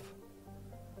myself.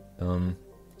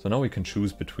 So now we can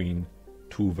choose between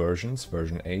two versions,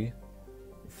 version A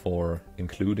for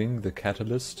including the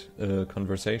catalyst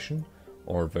conversation,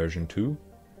 or version 2,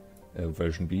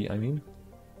 version B I mean,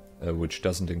 which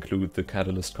doesn't include the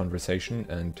catalyst conversation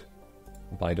and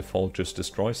by default just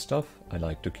destroys stuff. I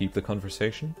like to keep the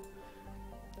conversation.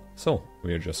 So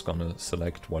we're just gonna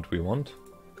select what we want,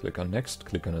 click on next,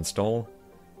 click on install,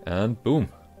 and boom,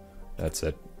 that's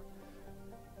it.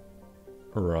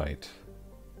 Right.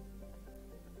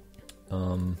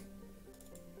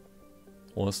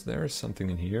 Was there something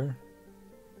in here?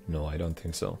 No, I don't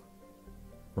think so.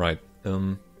 Right,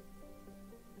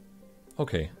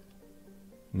 okay.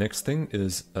 Next thing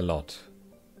is ALOT.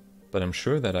 But I'm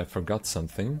sure that I forgot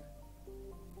something.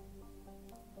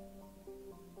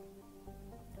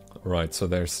 Right, so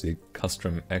there's the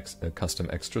custom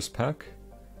extras pack.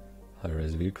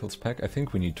 High-res vehicles pack. I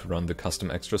think we need to run the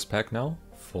custom extras pack now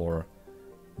for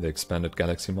the expanded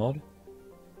Galaxy mod.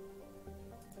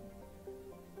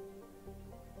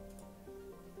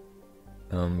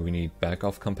 We need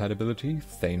BackOff compatibility,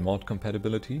 ThaneMOD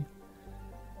compatibility.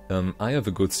 I have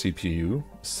a good CPU,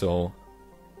 so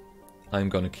I'm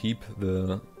gonna keep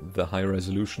the high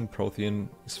resolution Prothean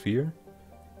sphere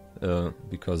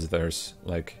because there's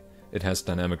like it has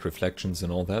dynamic reflections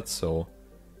and all that. So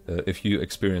if you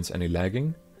experience any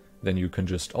lagging, then you can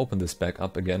just open this back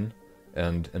up again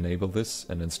and enable this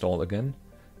and install again.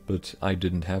 But I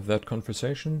didn't have that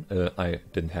conversation. I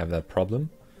didn't have that problem,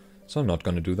 so I'm not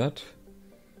gonna do that.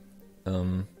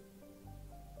 Blah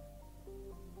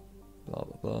blah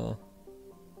blah.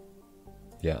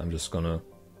 Yeah, I'm just gonna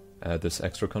add this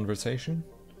extra conversation,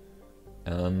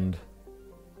 and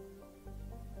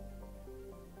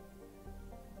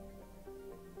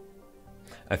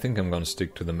I think I'm gonna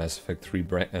stick to the Mass Effect 3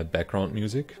 background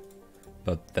music,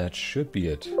 but that should be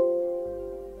it.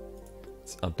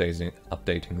 It's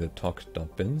updating the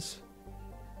talk.bins.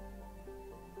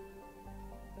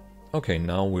 Okay,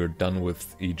 now we're done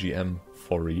with EGM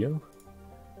for real,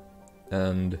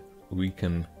 and we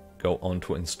can go on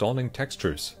to installing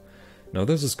textures. Now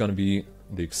this is going to be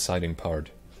the exciting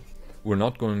part. We're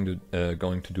not going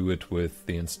to do it with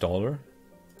the installer.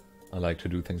 I like to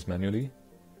do things manually.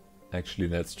 Actually,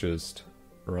 let's just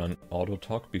run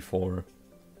AutoTalk before,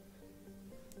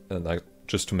 like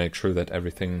just to make sure that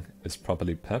everything is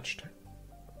properly patched.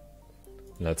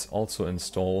 Let's also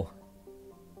install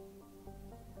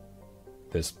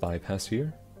this bypass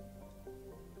here.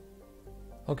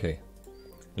 Okay,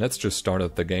 let's just start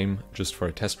up the game just for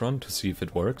a test run to see if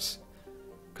it works.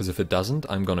 Because if it doesn't,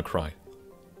 I'm gonna cry.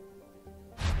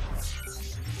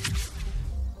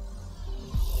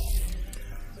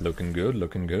 Looking good,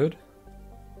 looking good.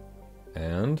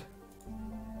 And...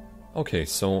 okay,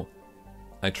 so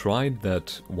I tried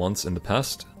that once in the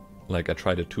past. Like, I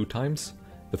tried it 2 times.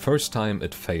 The first time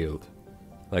it failed.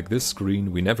 Like this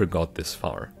screen, we never got this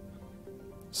far.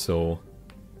 So,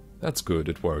 that's good,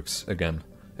 it works. Again,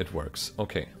 it works.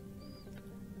 Okay.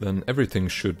 Then everything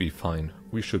should be fine.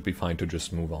 We should be fine to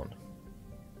just move on.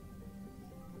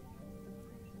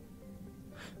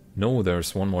 No,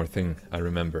 there's one more thing I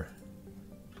remember.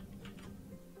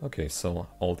 Okay, so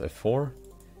Alt F4.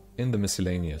 In the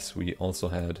miscellaneous, we also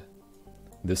had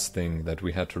this thing that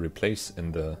we had to replace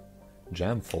in the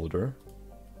jam folder.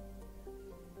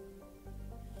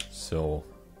 So,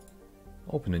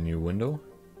 open a new window.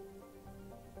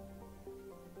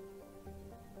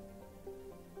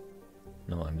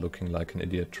 Now I'm looking like an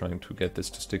idiot trying to get this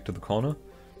to stick to the corner,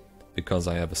 because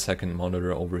I have a second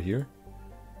monitor over here.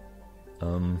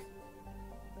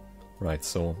 Right,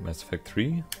 so Mass Effect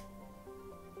 3,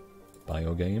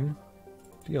 Biogame,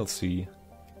 DLC,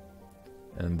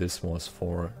 and this was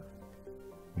for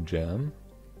Jam.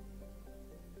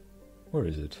 Where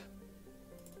is it?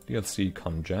 DLC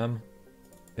con Jam,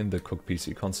 in the Cook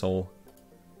PC console,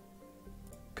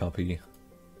 copy,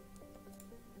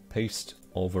 paste,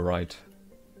 overwrite.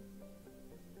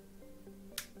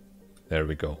 There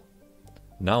we go.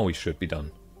 Now we should be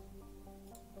done.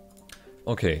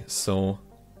 Okay, so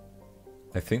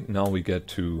I think now we get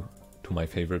to my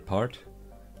favorite part,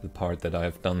 the part that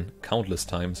I've done countless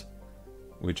times,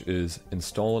 which is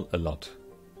install ALOT.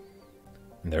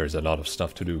 And there is a lot of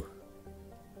stuff to do,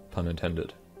 pun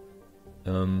intended.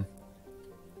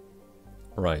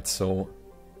 Right, so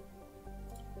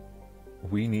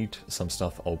we need some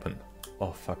stuff open.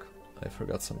 Oh fuck, I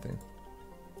forgot something.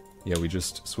 Yeah, we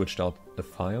just switched out the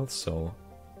file, so...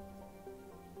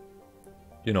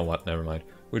 you know what, never mind.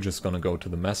 We're just gonna go to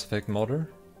the Mass Effect modder,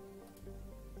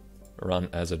 run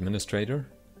as administrator.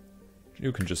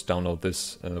 You can just download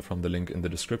this from the link in the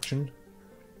description.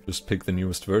 Just pick the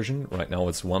newest version. Right now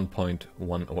it's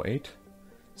 1.108,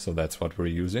 so that's what we're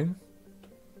using.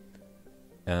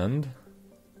 And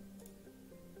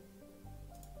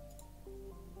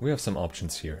we have some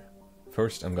options here.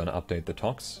 First, I'm gonna update the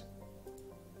tox.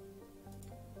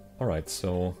 Alright,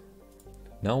 so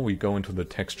now we go into the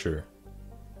texture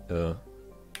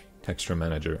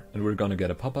manager, and we're gonna get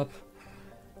a pop-up.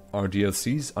 Our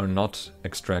DLCs are not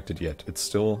extracted yet. It's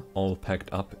still all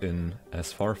packed up in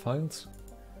SFAR files.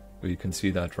 You can see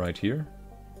that right here.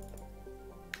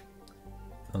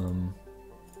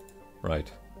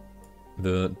 Right.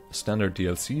 The standard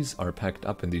DLCs are packed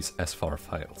up in these SFAR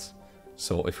files.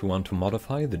 So if we want to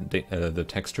modify the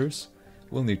textures,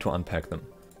 we'll need to unpack them.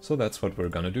 So that's what we're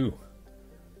gonna do.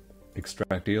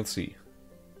 Extract DLC.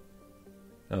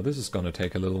 Now this is gonna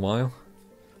take a little while.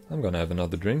 I'm gonna have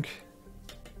another drink.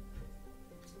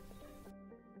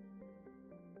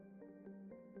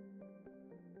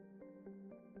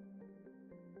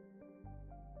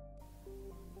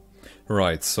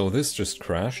 Right, so this just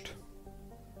crashed.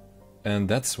 And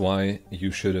that's why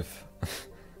you should have...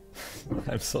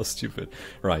 I'm so stupid.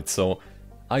 Right, so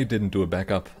I didn't do a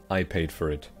backup, I paid for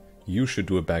it. You should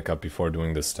do a backup before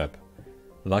doing this step.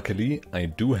 Luckily, I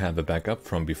do have a backup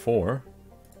from before.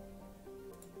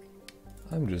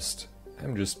 I'm just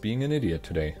being an idiot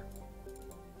today.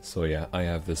 So yeah, I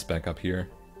have this backup here.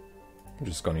 I'm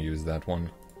just gonna use that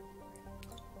one.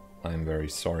 I'm very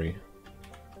sorry.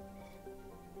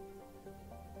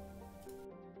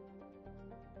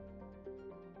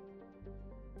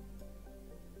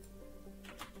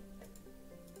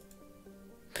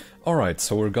 Alright,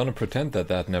 so we're gonna pretend that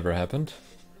that never happened.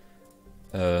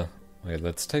 Wait,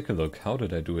 let's take a look. How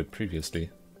did I do it previously?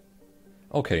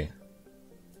 Okay,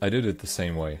 I did it the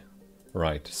same way.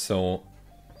 Right, so...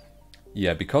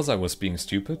 yeah, because I was being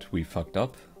stupid, we fucked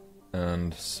up.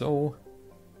 And so...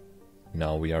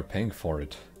 now we are paying for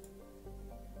it.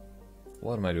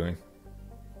 What am I doing?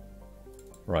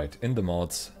 Right, in the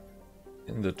mods,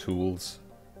 in the tools,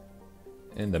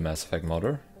 in the Mass Effect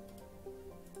modder.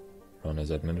 Run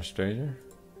as administrator.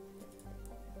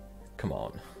 Come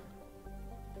on.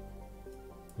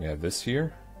 We have this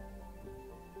here.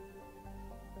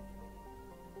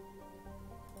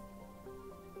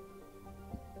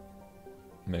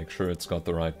 Make sure it's got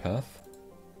the right path.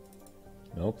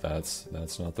 Nope, that's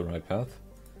not the right path.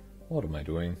 What am I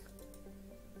doing?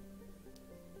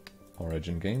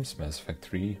 Origin games, Mass Effect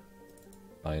 3,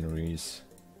 binaries.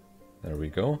 There we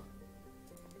go.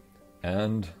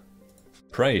 And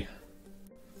pray.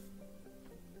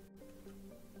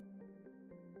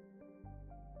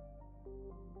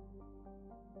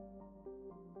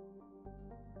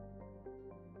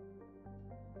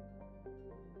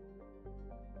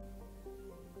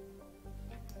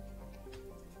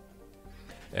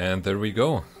 And there we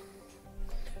go.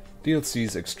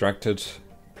 DLCs extracted,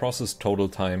 process total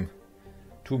time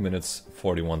 2 minutes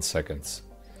 41 seconds.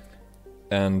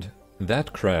 And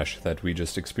that crash that we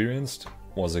just experienced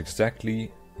was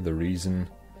exactly the reason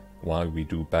why we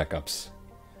do backups.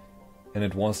 And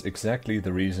it was exactly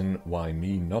the reason why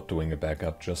me not doing a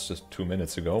backup just 2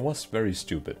 minutes ago was very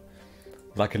stupid.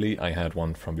 Luckily I had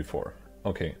one from before.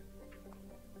 Okay.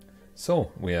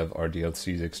 So we have our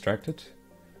DLCs extracted.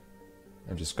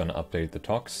 I'm just gonna update the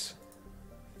tox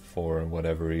for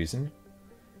whatever reason.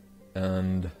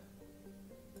 And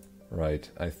right,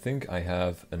 I think I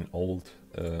have an old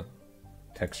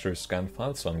texture scan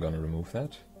file, so I'm gonna remove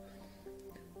that.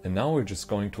 And now we're just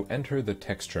going to enter the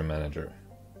texture manager.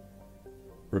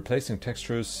 Replacing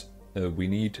textures, we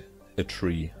need a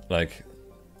tree. Like,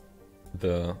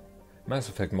 the Mass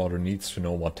Effect modder needs to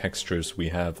know what textures we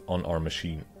have on our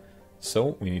machine.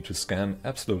 So we need to scan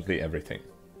absolutely everything.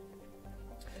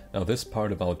 Now this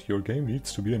part about your game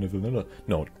needs to be in a vanilla...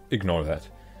 no, ignore that.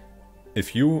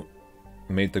 If you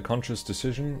made the conscious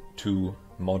decision to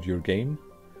mod your game,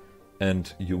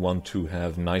 and you want to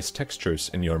have nice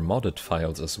textures in your modded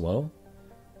files as well,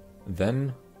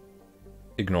 then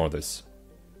ignore this.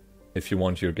 If you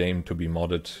want your game to be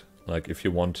modded, like if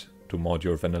you want to mod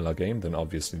your vanilla game, then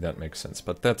obviously that makes sense.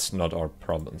 But that's not our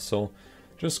problem. So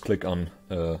just click on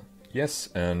yes,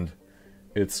 and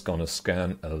it's gonna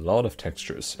scan a lot of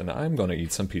textures, and I'm gonna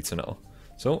eat some pizza now.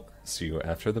 So, see you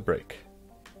after the break.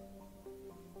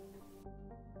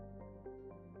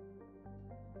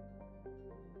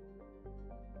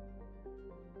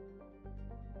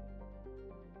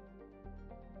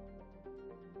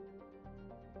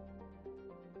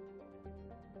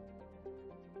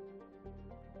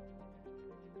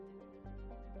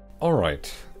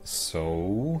 Alright,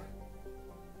 so...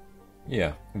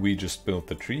 yeah, we just built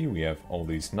the tree. We have all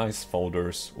these nice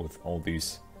folders with all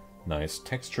these nice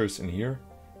textures in here.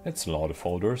 It's a lot of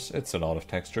folders, it's a lot of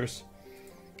textures.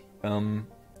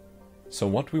 So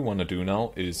what we want to do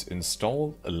now is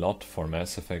install ALOT for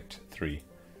Mass Effect 3.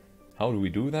 How do we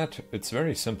do that? It's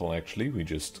very simple actually. We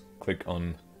just click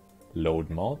on Load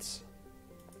Mods.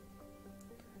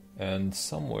 And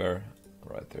somewhere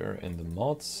right there in the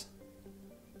mods,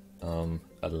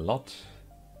 ALOT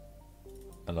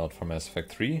for Mass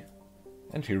Effect 3.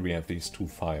 And here we have these two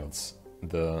files,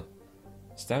 the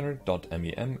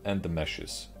standard.mem and the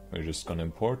meshes. We're just gonna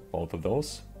import both of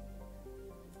those.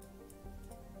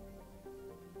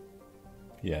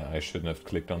 Yeah, I shouldn't have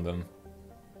clicked on them.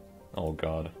 Oh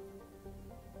god.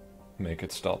 Make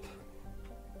it stop.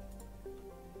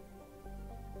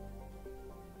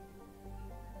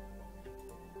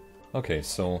 Okay,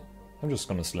 so I'm just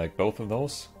gonna select both of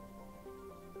those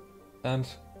and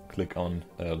click on,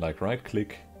 right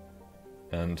click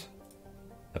and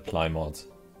apply mods.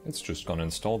 It's just gonna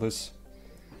install this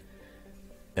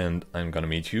and I'm gonna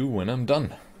meet you when I'm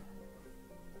done.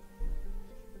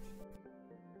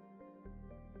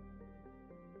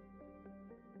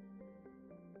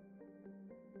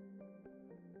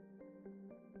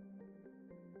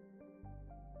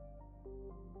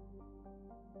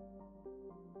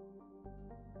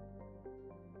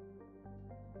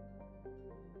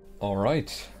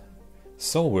 Alright,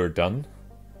 so we're done.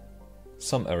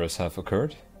 Some errors have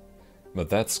occurred, but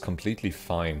that's completely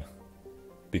fine.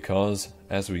 Because,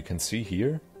 as we can see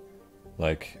here,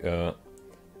 like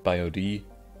BIOD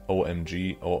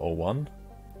OMG 001,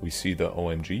 we see the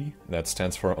OMG, that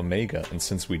stands for Omega, and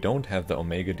since we don't have the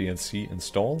Omega DLC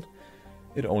installed,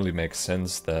 it only makes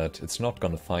sense that it's not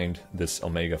gonna find this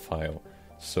Omega file.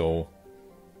 So,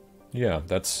 yeah,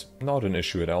 that's not an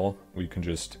issue at all. We can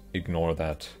just ignore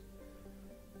that.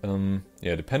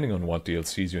 Yeah, depending on what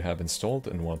DLCs you have installed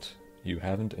and what you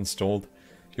haven't installed,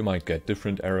 you might get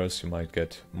different errors, you might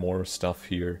get more stuff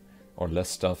here or less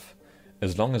stuff.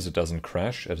 As long as it doesn't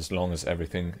crash, as long as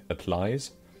everything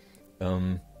applies,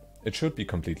 it should be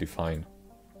completely fine.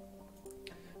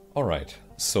 Alright,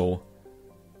 so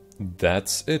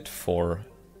that's it for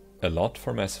ALOT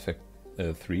for Mass Effect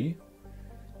 3.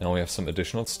 Now we have some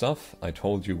additional stuff. I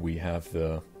told you we have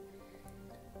the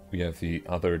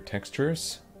other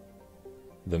textures,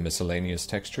 the Miscellaneous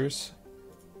Textures.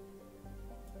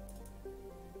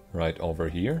 Right over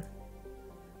here.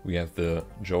 We have the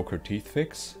Joker teeth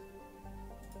fix.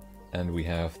 And we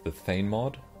have the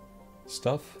ThaneMOD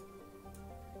stuff.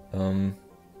 You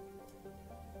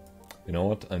know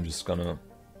what? I'm just gonna...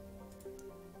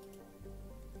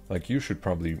 Like, you should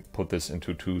probably put this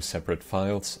into two separate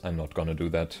files. I'm not gonna do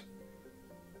that.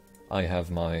 I have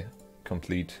my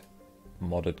complete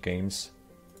modded games.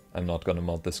 I'm not gonna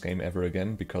mod this game ever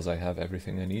again because I have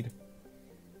everything I need.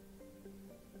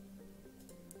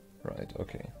 Right,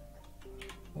 okay.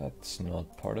 That's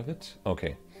not part of it.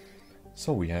 Okay,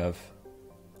 so we have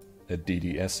a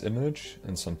DDS image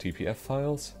and some TPF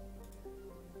files.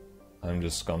 I'm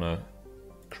just gonna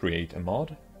create a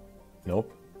mod.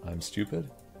 Nope, I'm stupid.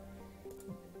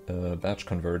 Batch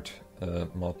convert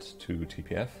mod to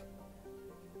TPF.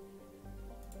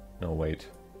 No, wait.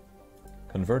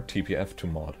 Convert TPF to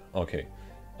mod. Okay.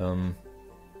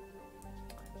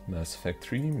 Mass Effect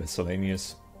 3,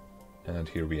 Miscellaneous, and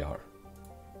here we are.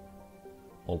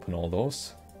 Open all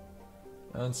those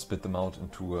and spit them out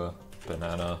into a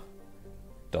banana.mem.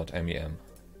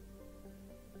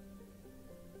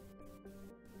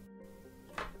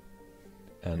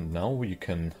 And now we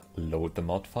can load the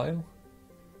mod file.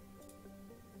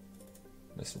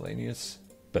 Miscellaneous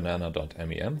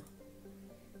banana.mem.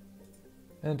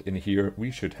 And in here we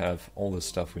should have all the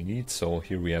stuff we need. So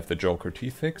here we have the Joker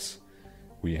teeth fix.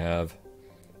 We have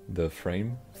the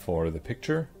frame for the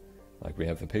picture. Like we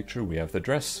have the picture, we have the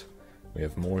dress. We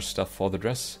have more stuff for the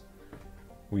dress.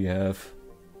 We have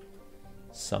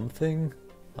something.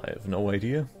 I have no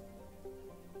idea.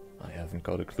 I haven't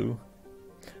got a clue.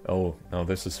 Oh, now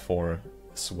this is for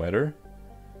sweater.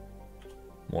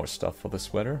 More stuff for the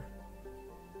sweater.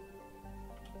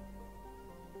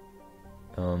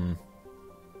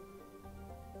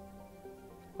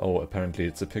 Oh, apparently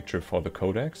it's a picture for the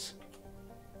codex.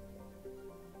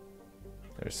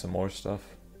 There's some more stuff.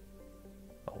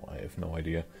 Oh, I have no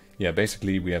idea. Yeah,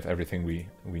 basically we have everything we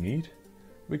need.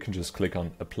 We can just click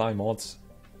on apply mods.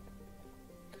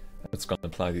 It's gonna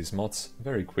apply these mods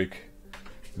very quick,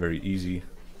 very easy.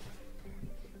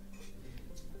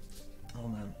 Oh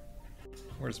man,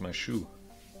 where's my shoe?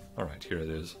 Alright, here it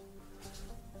is.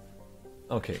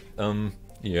 Okay,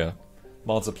 yeah.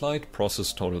 Mods applied,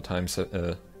 process total time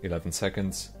 11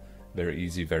 seconds. Very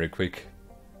easy, very quick.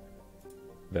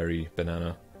 Very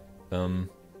banana.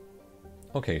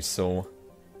 Okay, so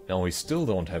Now we still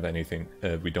don't have anything.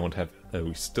 We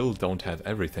still don't have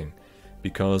everything,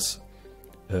 because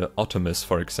Optimus,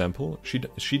 for example,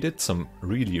 she did some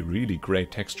really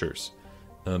great textures,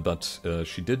 but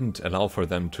she didn't allow for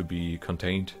them to be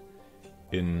contained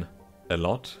in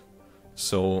ALOT.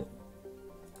 So,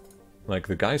 like,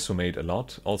 the guys who made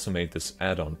ALOT also made this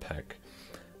add-on pack.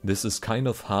 This is kind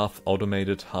of half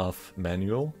automated, half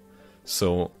manual,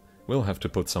 so we'll have to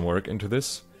put some work into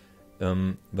this.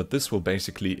 But this will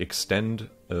basically extend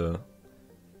the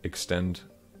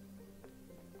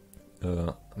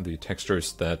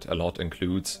textures that ALOT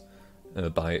includes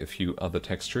by a few other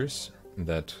textures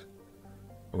that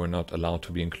were not allowed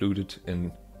to be included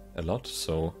in ALOT.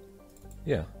 So,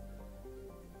 yeah.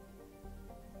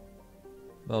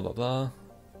 Blah blah blah.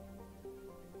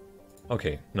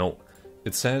 Okay, no.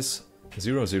 It says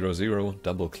 000,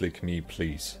 double click me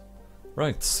please.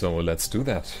 Right, so let's do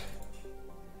that.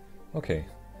 Okay,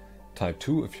 type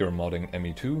 2 if you're modding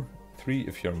ME2, 3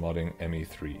 if you're modding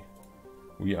ME3.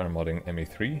 We are modding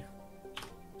ME3,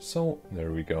 so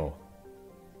there we go.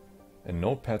 A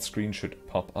notepad screen should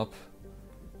pop up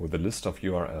with a list of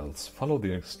URLs. Follow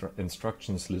the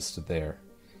instructions listed there.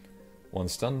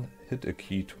 Once done, hit a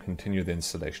key to continue the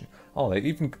installation. Oh, they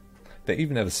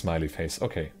even have a smiley face.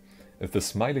 Okay, if the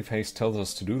smiley face tells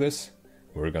us to do this,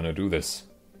 we're gonna do this.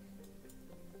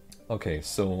 Okay,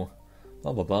 so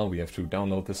blah blah blah, we have to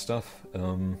download this stuff.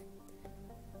 Blah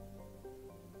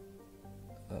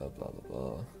blah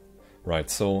blah. Right,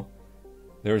 so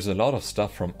there's a lot of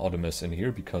stuff from Optimus in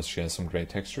here because she has some great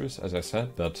textures, as I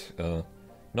said, but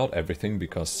not everything,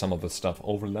 because some of the stuff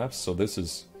overlaps, so this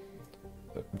is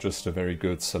just a very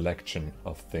good selection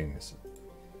of things.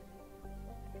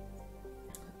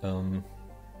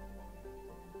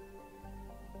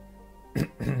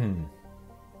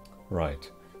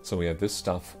 Right, so we have this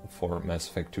stuff for Mass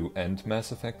Effect 2 and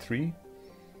Mass Effect 3.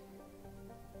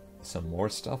 Some more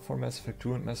stuff for Mass Effect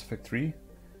 2 and Mass Effect 3.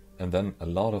 And then a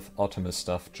lot of Optimus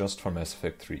stuff just for Mass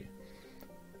Effect 3.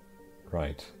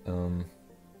 Right,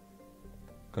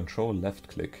 control left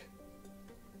click.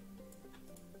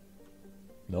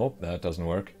 Nope, that doesn't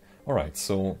work. Alright,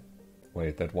 so...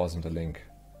 Wait, that wasn't a link.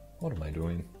 What am I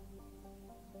doing?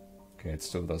 Okay, it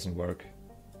still doesn't work.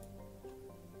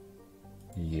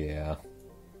 Yeah.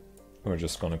 We're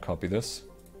just gonna copy this.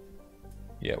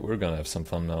 Yeah, we're gonna have some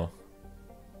fun now.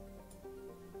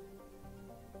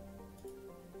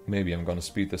 Maybe I'm gonna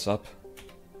speed this up.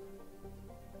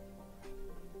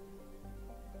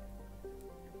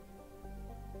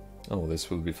 Oh, this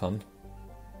will be fun.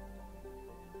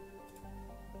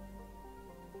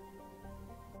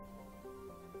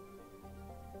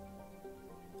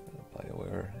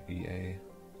 BioWare, EA.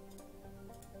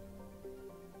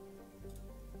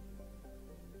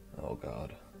 Oh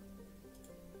god.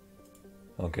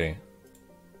 Okay.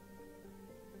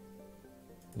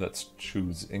 Let's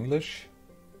choose English.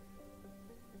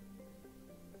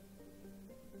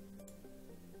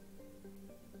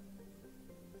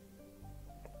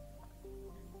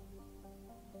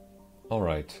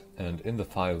 Alright, and in the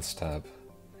Files tab,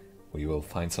 we will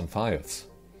find some files.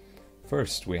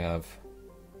 First, we have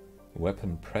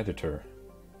Weapon Predator,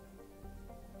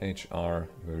 HR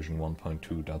version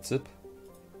 1.2.zip.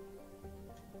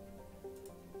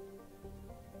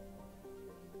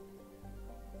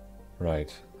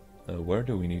 Right, where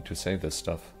do we need to save this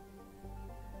stuff?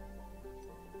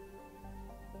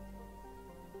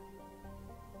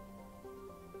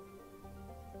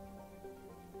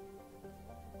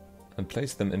 And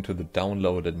place them into the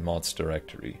downloaded mods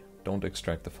directory. Don't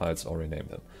extract the files or rename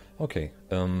them. Okay,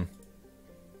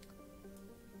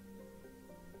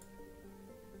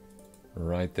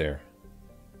 right there.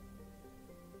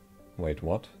 Wait,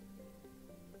 what?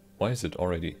 Why is it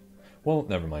already... Well,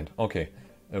 never mind. Okay,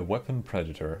 a Weapon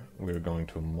Predator. We're going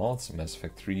to mods, Mass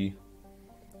Effect 3,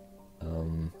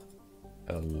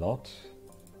 ALOT,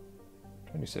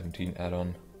 2017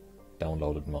 add-on,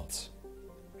 downloaded mods.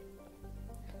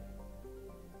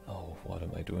 Oh, what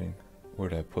am I doing? Where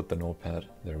did I put the notepad?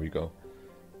 There we go.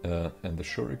 And the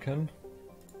Shuriken.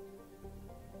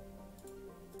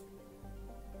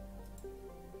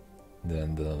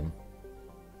 Then the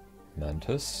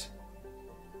Mantis.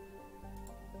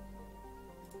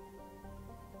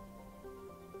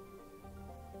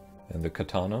 And the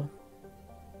Katana.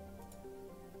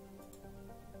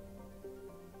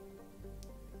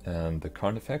 And the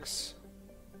Carnifex.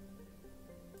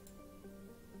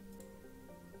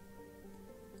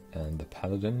 And the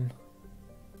Paladin.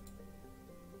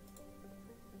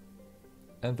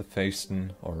 And the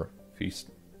Feasten, or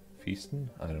Feasten?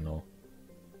 I don't know.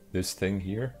 This thing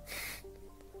here.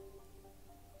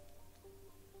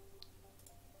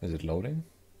 Is it loading?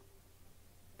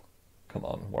 Come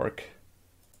on, work.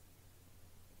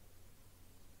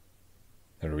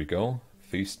 There we go.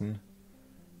 Feastin'.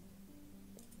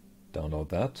 Download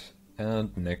that.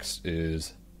 And next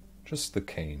is just the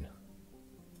cane.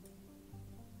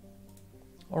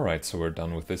 Alright, so we're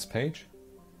done with this page.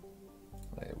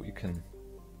 We can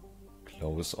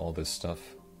close all this stuff.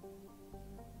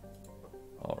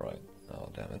 Alright. Oh,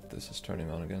 damn it. This is turning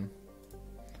on again.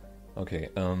 Okay,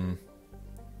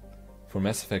 for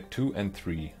Mass Effect 2 and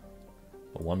 3,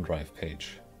 a OneDrive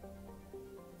page.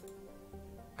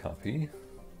 Copy.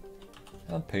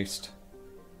 And paste.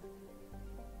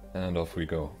 And off we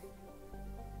go.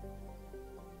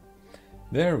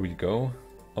 There we go.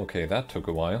 Okay, that took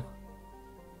a while.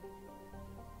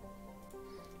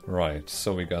 Right,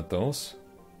 so we got those.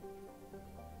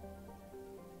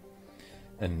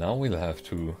 And now we'll have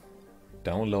to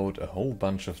download a whole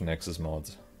bunch of Nexus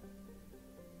mods.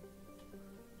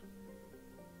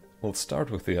 We'll start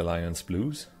with the Alliance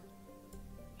Blues.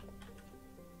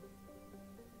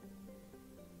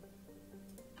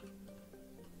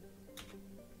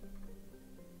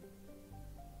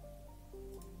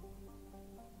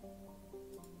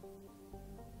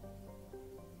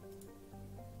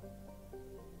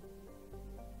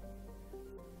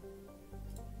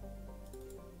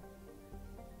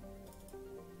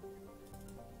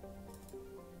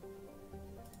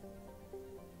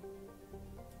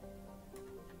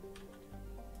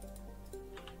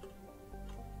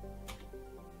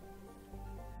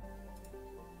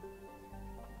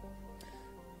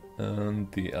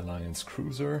 And the Alliance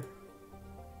Cruiser.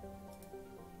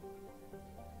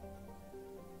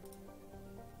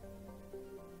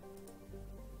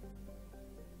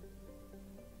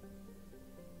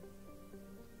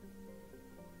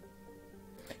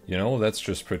 You know, let's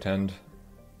just pretend...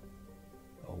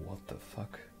 Oh, what the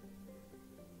fuck?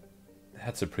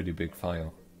 That's a pretty big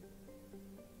file.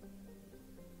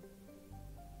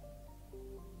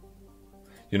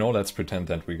 You know, let's pretend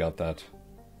that we got that.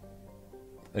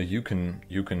 You can,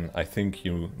 I think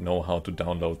you know how to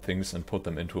download things and put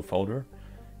them into a folder.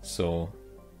 So,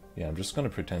 yeah, I'm just gonna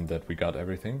pretend that we got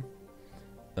everything.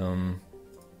 Alright,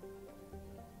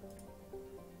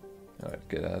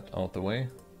 get that out the way.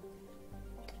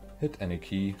 Hit any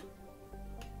key.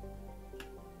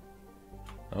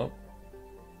 Oh.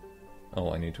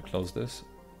 Oh, I need to close this.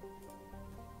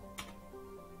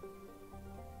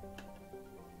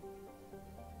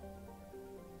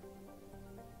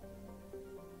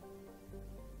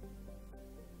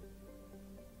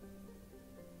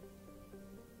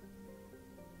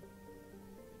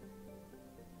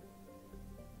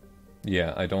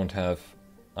 Yeah, I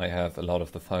have a lot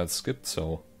of the files skipped,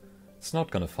 so it's not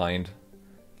gonna find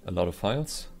a lot of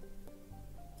files.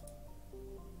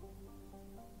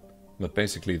 But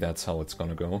basically that's how it's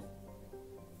gonna go.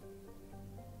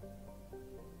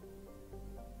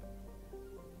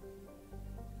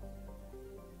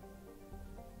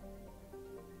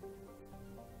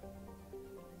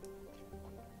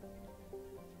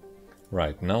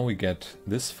 Right, now we get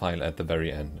this file at the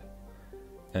very end.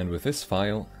 And with this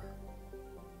file...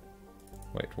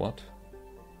 Wait, what?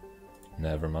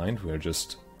 Never mind, we're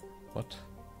just... What?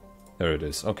 There it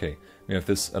is. Okay, we have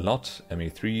this ALOT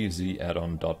ME3 Z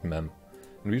addon.mem.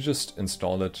 And we just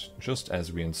install it just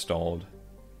as we installed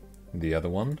the other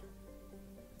one.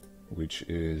 Which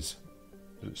is...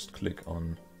 Just click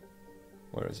on...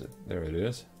 Where is it? There it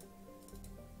is.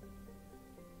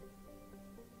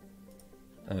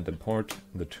 And import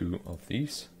the two of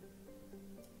these.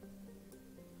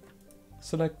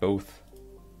 Select both.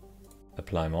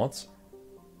 Apply mods.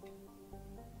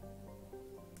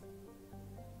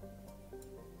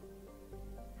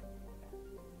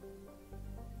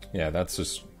 Yeah, that's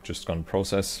just gonna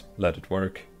process, let it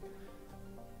work.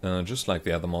 Just like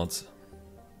the other mods.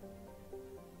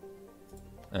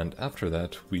 And after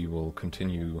that we will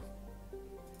continue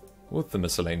with the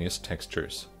miscellaneous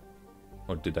textures.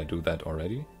 Or did I do that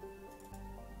already?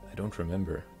 I don't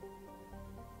remember.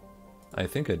 I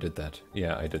think I did that.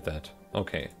 Yeah, I did that.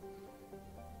 Okay.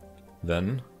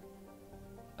 Then,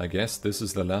 I guess this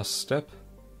is the last step.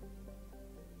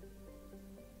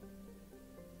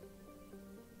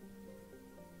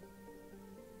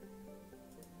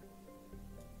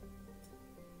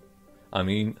 I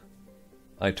mean,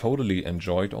 I totally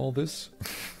enjoyed all this,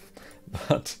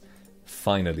 but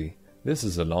finally, this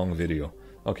is a long video.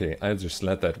 Okay, I'll just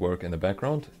let that work in the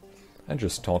background and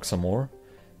just talk some more.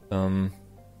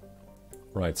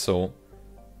 Right, so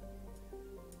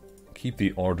keep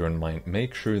the order in mind.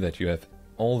 Make sure that you have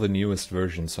all the newest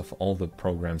versions of all the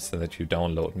programs that you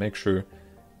download. Make sure,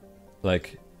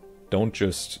 like, don't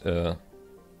just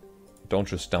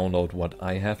download what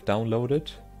I have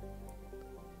downloaded.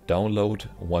 download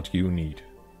what you need.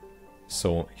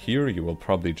 So here you will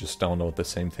probably just download the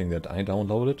same thing that I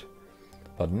downloaded,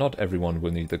 but not everyone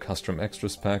will need the custom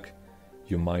extras pack.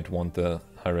 You might want the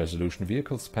high resolution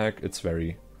vehicles pack. It's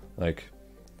very, like,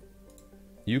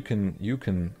 you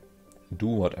can do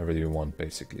whatever you want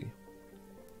basically.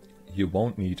 You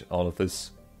won't need all of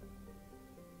this.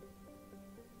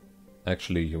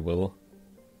 Actually, you will.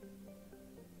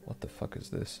 What the fuck is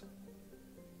this?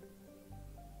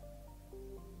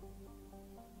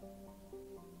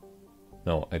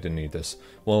 No, I didn't need this.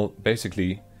 Well,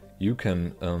 basically, you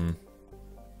can,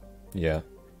 yeah,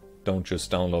 don't just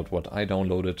download what I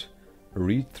downloaded.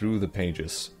 Read through the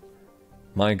pages.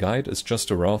 My guide is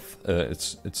just a rough,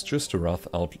 it's just a rough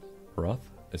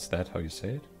Is that how you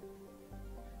say it?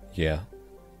 Yeah,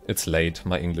 it's late.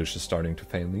 My English is starting to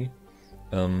fail me.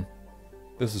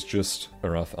 This is just a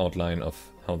rough outline of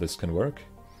how this can work,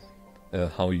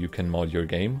 how you can mod your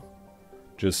game.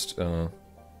 Just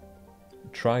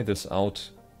try this out,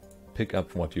 pick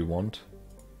up what you want.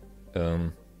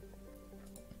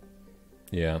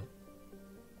 Yeah.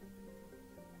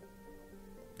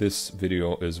 This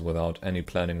video is without any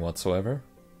planning whatsoever.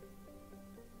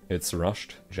 It's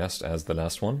rushed, just as the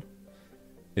last one.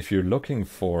 If you're looking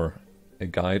for a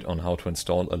guide on how to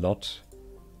install ALOT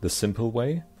the simple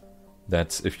way,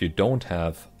 that's if you don't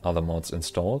have other mods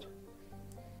installed,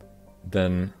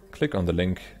 then click on the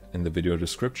link in the video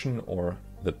description or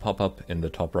the pop-up in the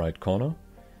top right corner.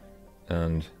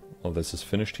 And well, this is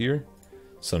finished here.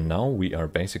 So now we are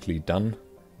basically done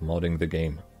modding the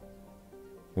game.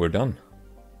 We're done.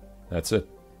 That's it.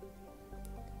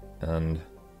 And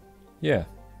yeah.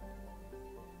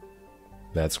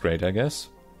 That's great, I guess.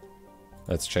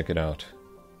 Let's check it out.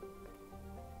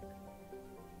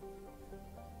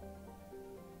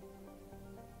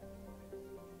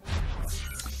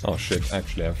 Oh shit,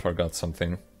 actually I forgot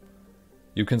something.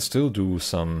 You can still do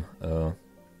some...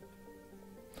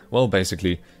 well,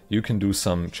 basically, you can do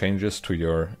some changes to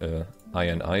your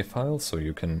INI file, so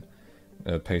you can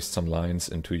paste some lines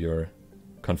into your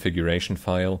configuration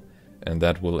file, and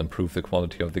that will improve the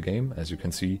quality of the game. As you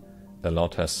can see,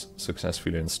 ALOT has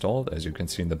successfully installed, as you can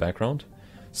see in the background.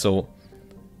 So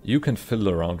you can fiddle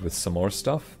around with some more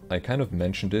stuff. I kind of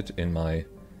mentioned it in my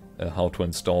how to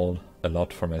install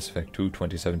ALOT for Mass Effect 2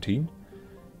 2017.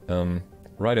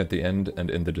 Right at the end and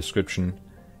in the description,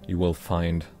 you will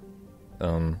find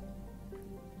some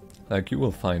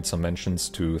mentions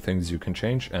to things you can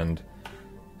change and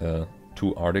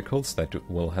 2 articles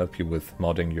that will help you with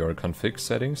modding your config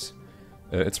settings.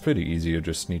 It's pretty easy. You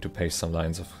just need to paste some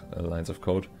lines of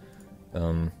code.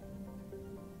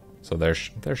 So there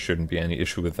shouldn't be any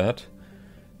issue with that.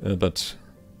 But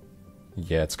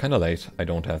yeah, it's kind of late. I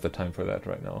don't have the time for that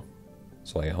right now.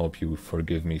 So I hope you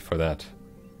forgive me for that.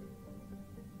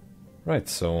 Right,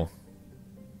 so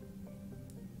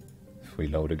if we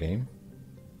load a game,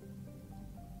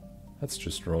 let's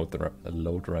just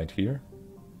load right here.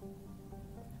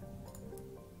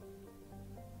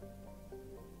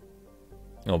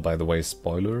 Oh, by the way,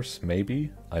 spoilers, maybe.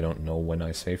 I don't know when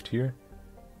I saved here.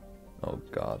 Oh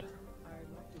god.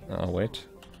 Oh, wait.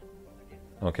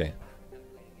 Okay.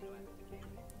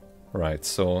 Right,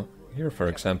 so here, for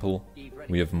example,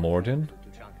 we have Mordin.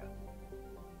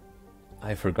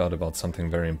 I forgot about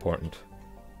something very important.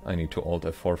 I need to Alt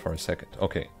F4 for a second.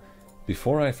 Okay,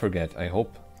 before I forget, I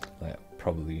hope...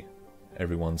 probably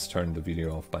everyone's turned the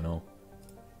video off by now.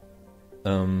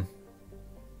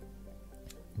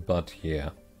 But yeah.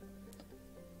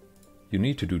 You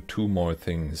need to do 2 more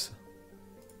things.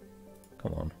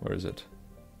 Come on, where is it?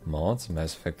 Mods,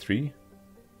 Mass Effect 3.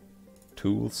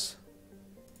 Tools.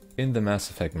 In the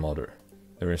Mass Effect modder,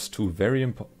 there is 2 very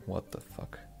important... What the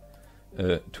fuck?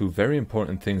 2 very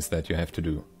important things that you have to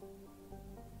do.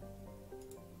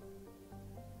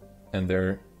 And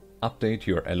they're update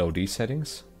your LOD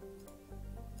settings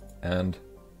and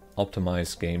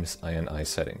optimize game's INI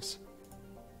settings.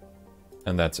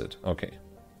 And that's it. Okay.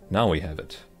 Now we have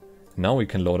it. Now we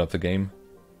can load up the game.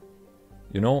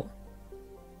 You know,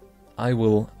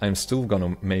 I'm still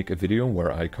gonna make a video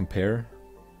where I compare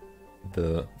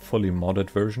the fully modded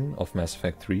version of Mass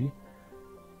Effect 3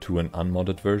 to an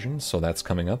unmodded version, so that's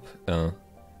coming up.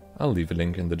 I'll leave a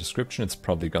link in the description. It's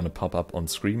probably gonna pop up on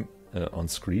screen. I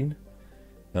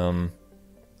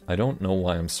don't know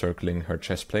why I'm circling her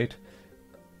chest plate.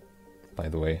 By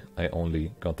the way, I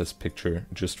only got this picture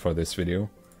just for this video.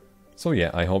 So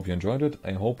yeah, I hope you enjoyed it.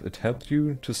 I hope it helped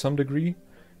you to some degree.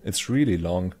 It's really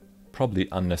long, probably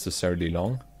unnecessarily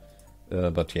long.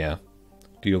 But yeah,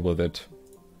 deal with it.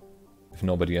 If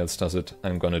nobody else does it,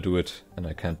 I'm gonna do it, and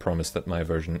I can't promise that my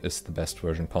version is the best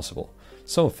version possible.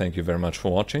 So thank you very much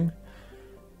for watching.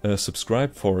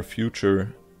 Subscribe for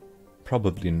future,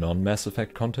 probably non-Mass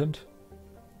Effect content.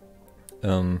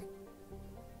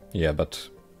 Yeah, but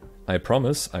I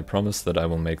promise that I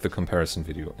will make the comparison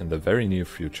video in the very near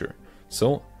future.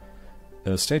 So,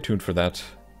 stay tuned for that.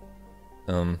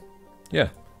 Yeah,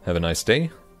 have a nice day,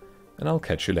 and I'll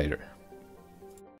catch you later.